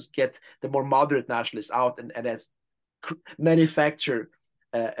elections get the more moderate nationalists out and as manufacture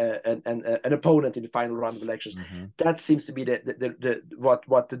an opponent in the final round of elections. That seems to be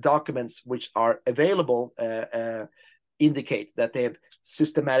what the documents which are available indicate that they have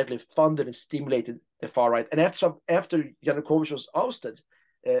systematically funded and stimulated the far right. And after Yanukovych was ousted,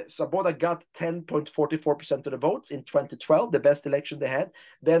 Svoboda got 10.44% of the votes in 2012, the best election they had.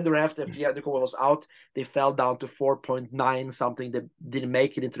 Then thereafter, after Yanukovych was out, they fell down to 4.9 something. They didn't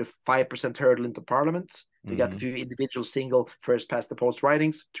make it into the 5% hurdle into parliament. They got a few individual single first past the post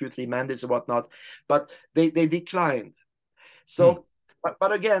writings, 2-3 mandates and whatnot, but they declined. So,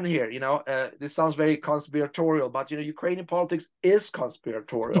 but again here, this sounds very conspiratorial, but Ukrainian politics is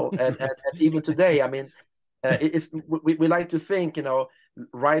conspiratorial, and even today, I mean, we like to think,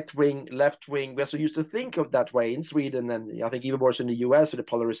 right wing, left wing. We're so used to think of that way in Sweden, and I think even more so in the US with the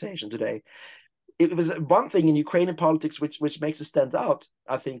polarization today. It was one thing in Ukrainian politics which makes it stand out,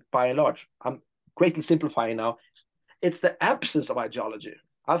 I think, by and large. I'm greatly simplifying now. It's the absence of ideology.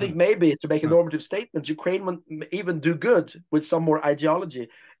 I think maybe to make a normative statement, Ukraine will even do good with some more ideology.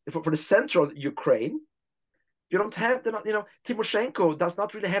 For the central Ukraine, you don't have Timoshenko does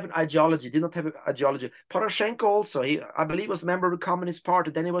not really have an ideology, did not have an ideology. Poroshenko also, I believe, was a member of the Communist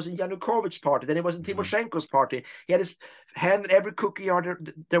Party, then he was in Yanukovych's party, then he was in Timoshenko's party. He had his hand in every cookie jar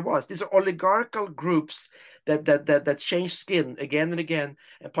there was. These are oligarchical groups that change skin again and again.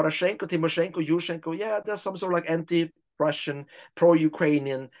 And Poroshenko, Timoshenko, Yushchenko, yeah, there's some sort of like anti-Russian,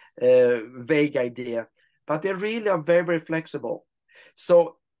 pro-Ukrainian vague idea. But they really are very, very flexible.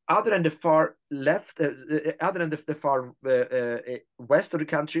 So other than the far left, other than the far west of the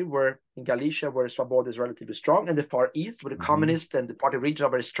country, where in Galicia, where Svoboda is relatively strong, and the far east, where the communists and the party region are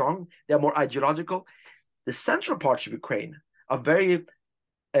very strong, they are more ideological. The central parts of Ukraine are very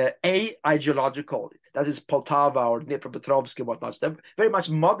ideological. That is Poltava or Dnipropetrovsk and whatnot. They're very much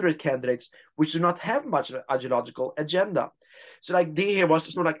moderate candidates, which do not have much ideological agenda. So like here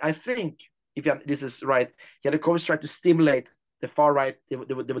was sort of like, I think, if this is right, Yanukovych tried to stimulate the far right. They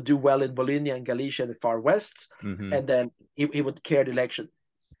would do well in Volhynia and Galicia and the far west, and then he would carry the election.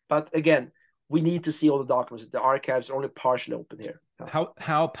 But again, we need to see all the documents. The archives are only partially open here.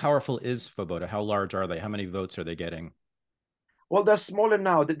 How powerful is Svoboda? How large are they? How many votes are they getting? Well, they're smaller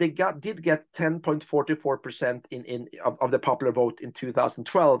now. They did get 10.44% of the popular vote in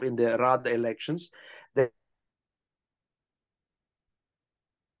 2012 in the Rada elections. They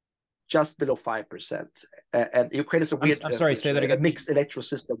just below 5%. And Ukraine is a weird, I'm sorry, say that again. Mixed electoral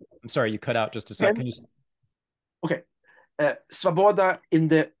system. I'm sorry, you cut out just a second. Okay. Svoboda in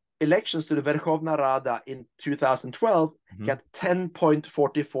the elections to the Verkhovna Rada in 2012 got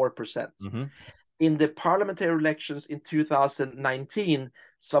 10.44%. In the parliamentary elections in 2019,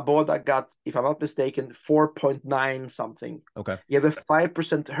 Svoboda got, if I'm not mistaken, 4.9 something. Okay. You have a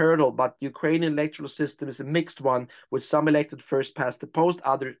 5% hurdle, but the Ukrainian electoral system is a mixed one with some elected first past the post,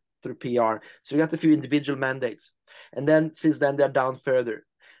 other through PR. So you got a few individual mandates. And then since then, they're down further.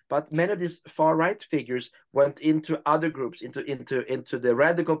 But many of these far-right figures went into other groups, into the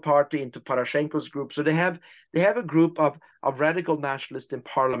Radical Party, into Poroshenko's group. So they have a group of radical nationalists in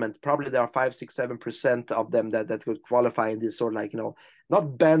parliament. Probably there are 5, 6, 7% of them that would qualify in this sort of like,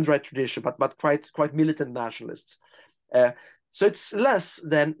 not band-right tradition, but quite militant nationalists. So it's less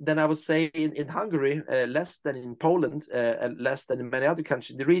than I would say in Hungary, less than in Poland, and less than in many other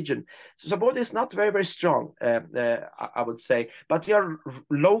countries in the region. So Svoboda is not very, very strong, I would say, but they are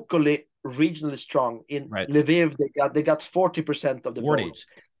locally, regionally strong. In Lviv, they got 40% of the vote.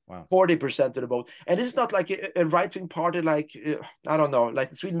 Wow. 40% of the vote. And it's not like a right-wing party like, I don't know,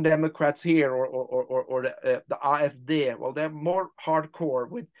 like the Sweden Democrats here or the AfD. Well, they're more hardcore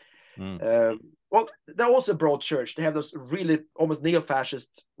with... well, they're also a broad church. They have those really almost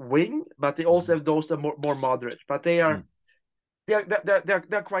neo-fascist wing, but they also have those that are more moderate. But they're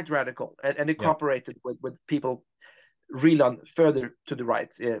quite radical, and they cooperated with people really on further to the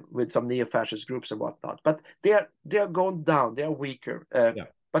right, with some neo-fascist groups and whatnot. But they are going down. They are weaker.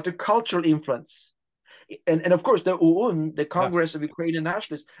 But the cultural influence, and of course the UN, the Congress of Ukrainian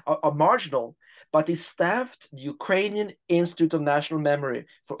Nationalists, are marginal. But he staffed the Ukrainian Institute of National Memory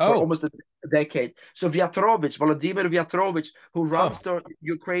for almost a decade. So Volodymyr Vyatrovich, who runs the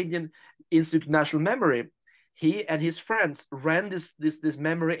Ukrainian Institute of National Memory, he and his friends ran this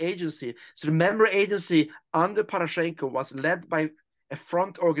memory agency. So the memory agency under Poroshenko was led by a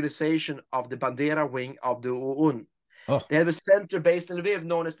front organization of the Bandera wing of the UN. They have a center based in Lviv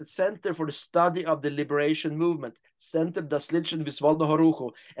known as the Center for the Study of the Liberation Movement, Center Doslidchen Vysvolnoho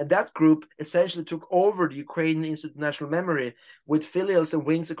Ruchu. And that group essentially took over the Ukrainian Institute of National Memory with filials and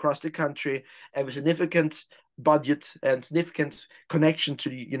wings across the country, and with significant budget and significant connection to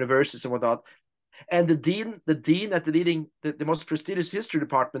the universities and whatnot. And the dean at the most prestigious history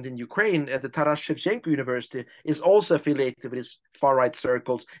department in Ukraine at the Taras Shevchenko University is also affiliated with these far-right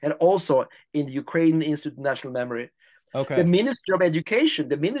circles, and also in the Ukrainian Institute of National Memory. Okay. The Minister of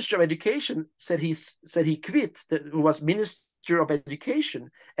Education said he quit. Who was Minister of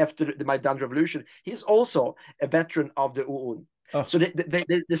Education after the Maidan Revolution. He's also a veteran of the UN. Oh. So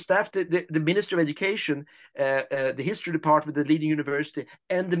the staff, the Minister of Education, the history department, the leading university,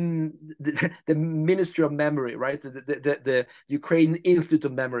 and the Ministry of Memory, right? The Ukraine Institute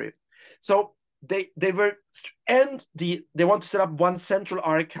of Memory. So they were, and they want to set up one central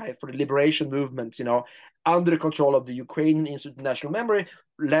archive for the liberation movement, you know, under the control of the Ukrainian Institute of National Memory,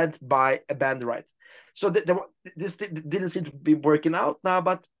 led by a Banderite. So this didn't seem to be working out now,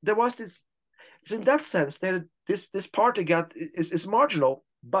 but there was this. So in that sense, this party is marginal,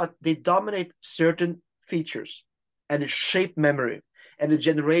 but they dominate certain features, and it shaped memory. And a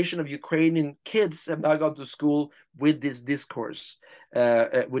generation of Ukrainian kids have now gone to school with this discourse,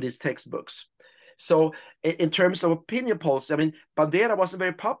 with these textbooks. So in terms of opinion polls, I mean, Bandera wasn't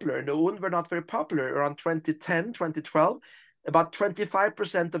very popular, and the UN were not very popular around 2010, 2012. About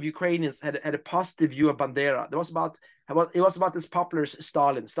 25% of Ukrainians had a positive view of Bandera. It was about as popular as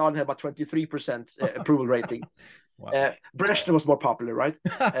Stalin. Stalin had about 23% approval rating. Wow. Brezhnev was more popular, right?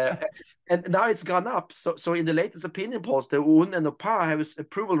 And now it's gone up. So in the latest opinion polls, the UN and OPA have an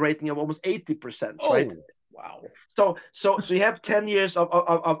approval rating of almost 80%, right? Wow. So you have 10 years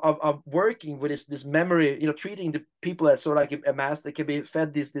of working with this memory, you know, treating the people as sort of like a mass that can be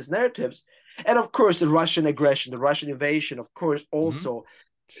fed these narratives. And of course, the Russian aggression, the Russian invasion, of course, also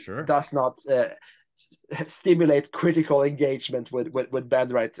does not stimulate critical engagement with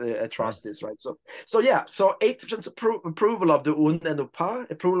Banderite atrocities, right? So 80% approval of the UN and OPA,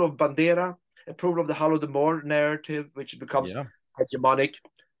 approval of Bandera, approval of the Holodomor narrative, which becomes hegemonic.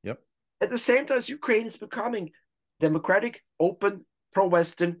 Yep. At the same time, Ukraine is becoming democratic, open,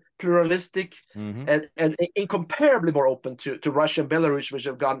 pro-Western, pluralistic, and incomparably more open to Russia and Belarus, which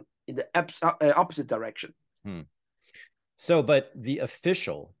have gone in the opposite direction. So, but the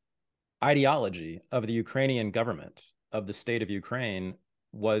official ideology of the Ukrainian government, of the state of Ukraine,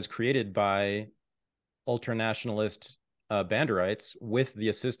 was created by ultranationalist Banderites with the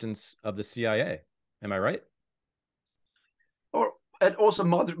assistance of the CIA. Am I right? And also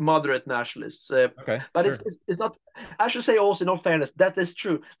moderate nationalists. But it's not. I should say also, in all fairness, that is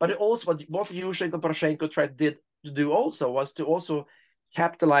true. But it also what Yushchenko and Poroshenko did to do also was to also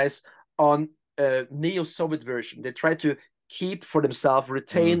capitalize on a neo-Soviet version. They tried to keep for themselves,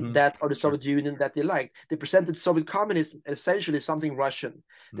 retain that of the Soviet Union that they liked. They presented Soviet communism essentially something Russian.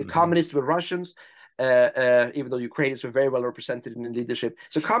 The communists were Russians, even though Ukrainians were very well represented in the leadership.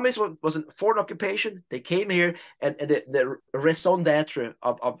 So communism was a foreign occupation. They came here, and the raison d'etre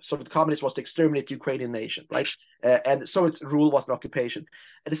of Soviet communists was to exterminate the Ukrainian nation, right? And Soviet rule was an occupation.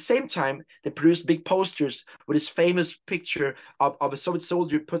 At the same time, they produced big posters with this famous picture of a Soviet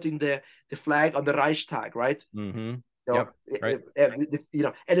soldier putting the flag on the Reichstag, right? And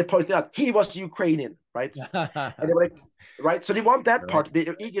they pointed out he was Ukrainian, right? And they were like, right. So they want that part.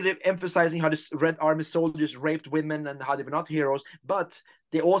 They're eagerly emphasizing how the Red Army soldiers raped women and how they were not heroes, but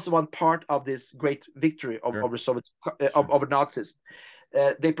they also want part of this great victory of the Soviet of Nazis.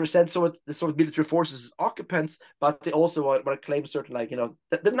 They present the Soviet military forces as occupants, but they also want to claim certain, like, you know,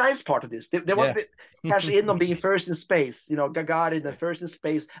 the nice part of this. They want to cash in on being first in space. You know, Gagarin, the first in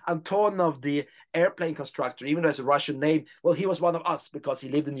space. Antonov, the airplane constructor, even though it's a Russian name, well, he was one of us because he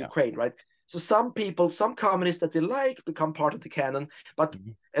lived in Ukraine, right? So some people, some communists that they like become part of the canon. But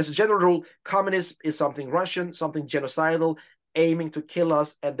as a general rule, communism is something Russian, something genocidal, aiming to kill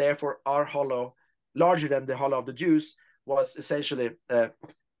us, and therefore our hollow, larger than the hollow of the Jews, was essentially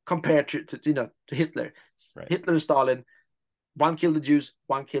compared to Hitler. Right. Hitler and Stalin, one killed the Jews,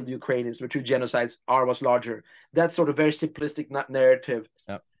 one killed the Ukrainians, were two genocides. R was larger. That sort of very simplistic narrative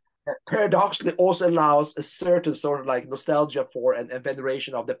paradoxically also allows a certain sort of like nostalgia for and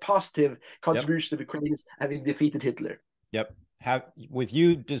veneration of the positive contribution of Ukrainians having defeated Hitler. With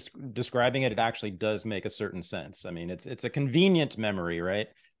you describing it, it actually does make a certain sense. I mean, it's a convenient memory, right?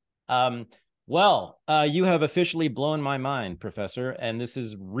 Well, you have officially blown my mind, Professor, and this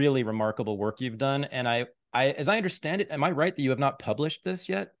is really remarkable work you've done. And I, as I understand it, am I right that you have not published this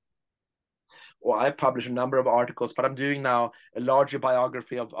yet? Well, I published a number of articles, but I'm doing now a larger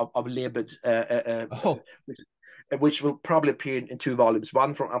biography of Lebed, which will probably appear in 2 volumes,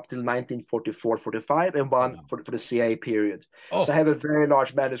 one from up till 1944-45 and one for the CIA period. So I have a very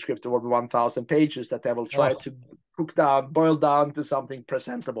large manuscript of over 1,000 pages that I will try to boil down to something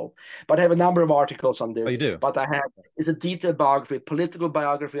presentable. But I have a number of articles on this. You do? But it's a detailed biography, political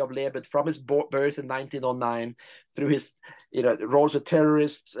biography of Lebed from his birth in 1909 through his roles with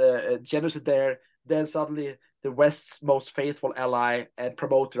terrorists, genocide there, then suddenly the West's most faithful ally and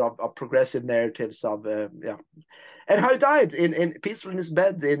promoter of progressive narratives of and how he died peacefully in his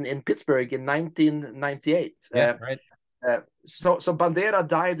bed in Pittsburgh in 1998. Yeah, right. So Bandera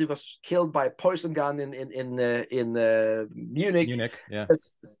died. He was killed by a poison gun in Munich. Yeah.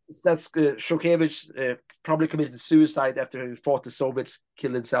 Shokevich probably committed suicide after he fought the Soviets,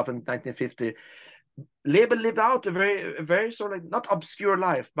 killed himself in 1950. Leber lived out a very sort of not obscure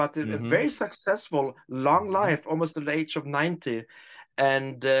life, but a very successful, long life, almost at the age of 90,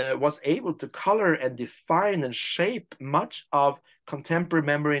 and was able to color and define and shape much of contemporary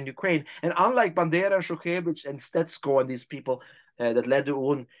memory in Ukraine. And unlike Bandera, Shukevich, and Stetsko and these people that led the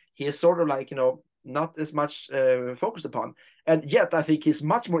UN, he is sort of like, not as much focused upon. And yet I think he's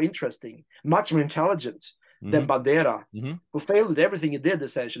much more interesting, much more intelligent than Bandera, who failed at everything he did,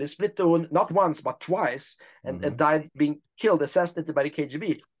 essentially. Split the UN not once, but twice, and died being killed, assassinated by the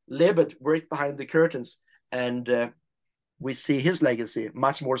KGB. Lebed worked behind the curtains, and we see his legacy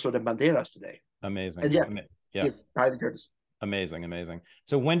much more so than Bandera's today. Amazing. And he's behind the curtains. Amazing.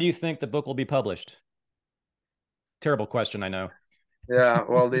 So when do you think the book will be published? Terrible question, I know. Yeah,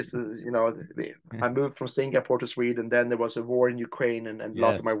 well, this is, I moved from Singapore to Sweden, then there was a war in Ukraine, and a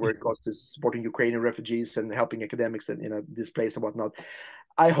lot of my work goes to supporting Ukrainian refugees and helping academics and, displaced and whatnot.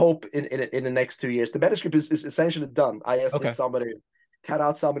 I hope in the next 2 years. The manuscript is essentially done. I just need somebody cut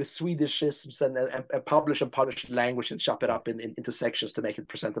out some of the Swedishisms and publish language and chop it up into sections to make it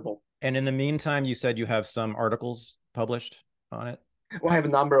presentable. And in the meantime, you said you have some articles published on it? Well, I have a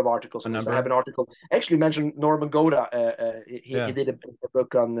number of articles. I have an article actually mentioned Norman Goda. He did a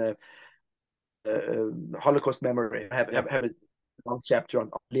book on Holocaust memory. I have a long chapter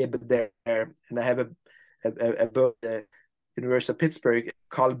on Leber there, and I have a book, University of Pittsburgh,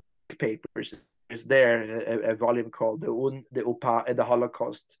 called Papers. Is there a volume called the UN, the UPA, and the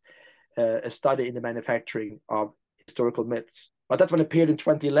Holocaust, a study in the manufacturing of historical myths. But that one appeared in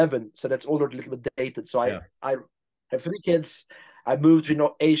 2011, so that's already a little bit dated. So I have 3 kids. I moved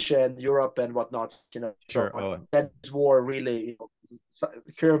to Asia and Europe and whatnot. Sure. So that war really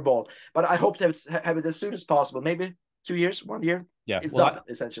curveball. But I hope to have it as soon as possible. Maybe 2 years, 1 year. Yeah, it's done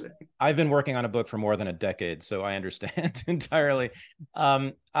essentially. I've been working on a book for more than a decade, so I understand entirely.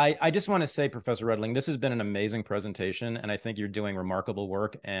 I just want to say, Professor Rudling, this has been an amazing presentation, and I think you're doing remarkable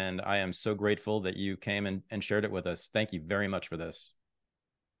work. And I am so grateful that you came and shared it with us. Thank you very much for this.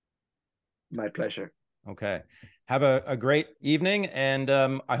 My pleasure. Okay. Have a great evening, and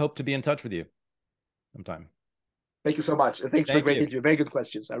I hope to be in touch with you sometime. Thank you so much. And thanks for a great interview. Very good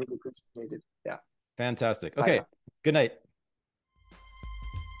questions. I really appreciate it. Yeah. Fantastic. Okay. Bye. Good night.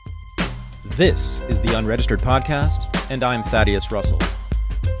 This is the Unregistered Podcast, and I'm Thaddeus Russell.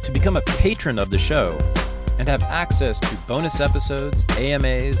 To become a patron of the show and have access to bonus episodes,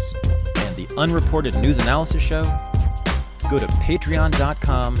 AMAs, and the Unreported News Analysis Show, go to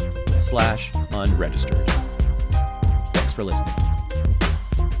patreon.com/unregistered. Thanks for listening.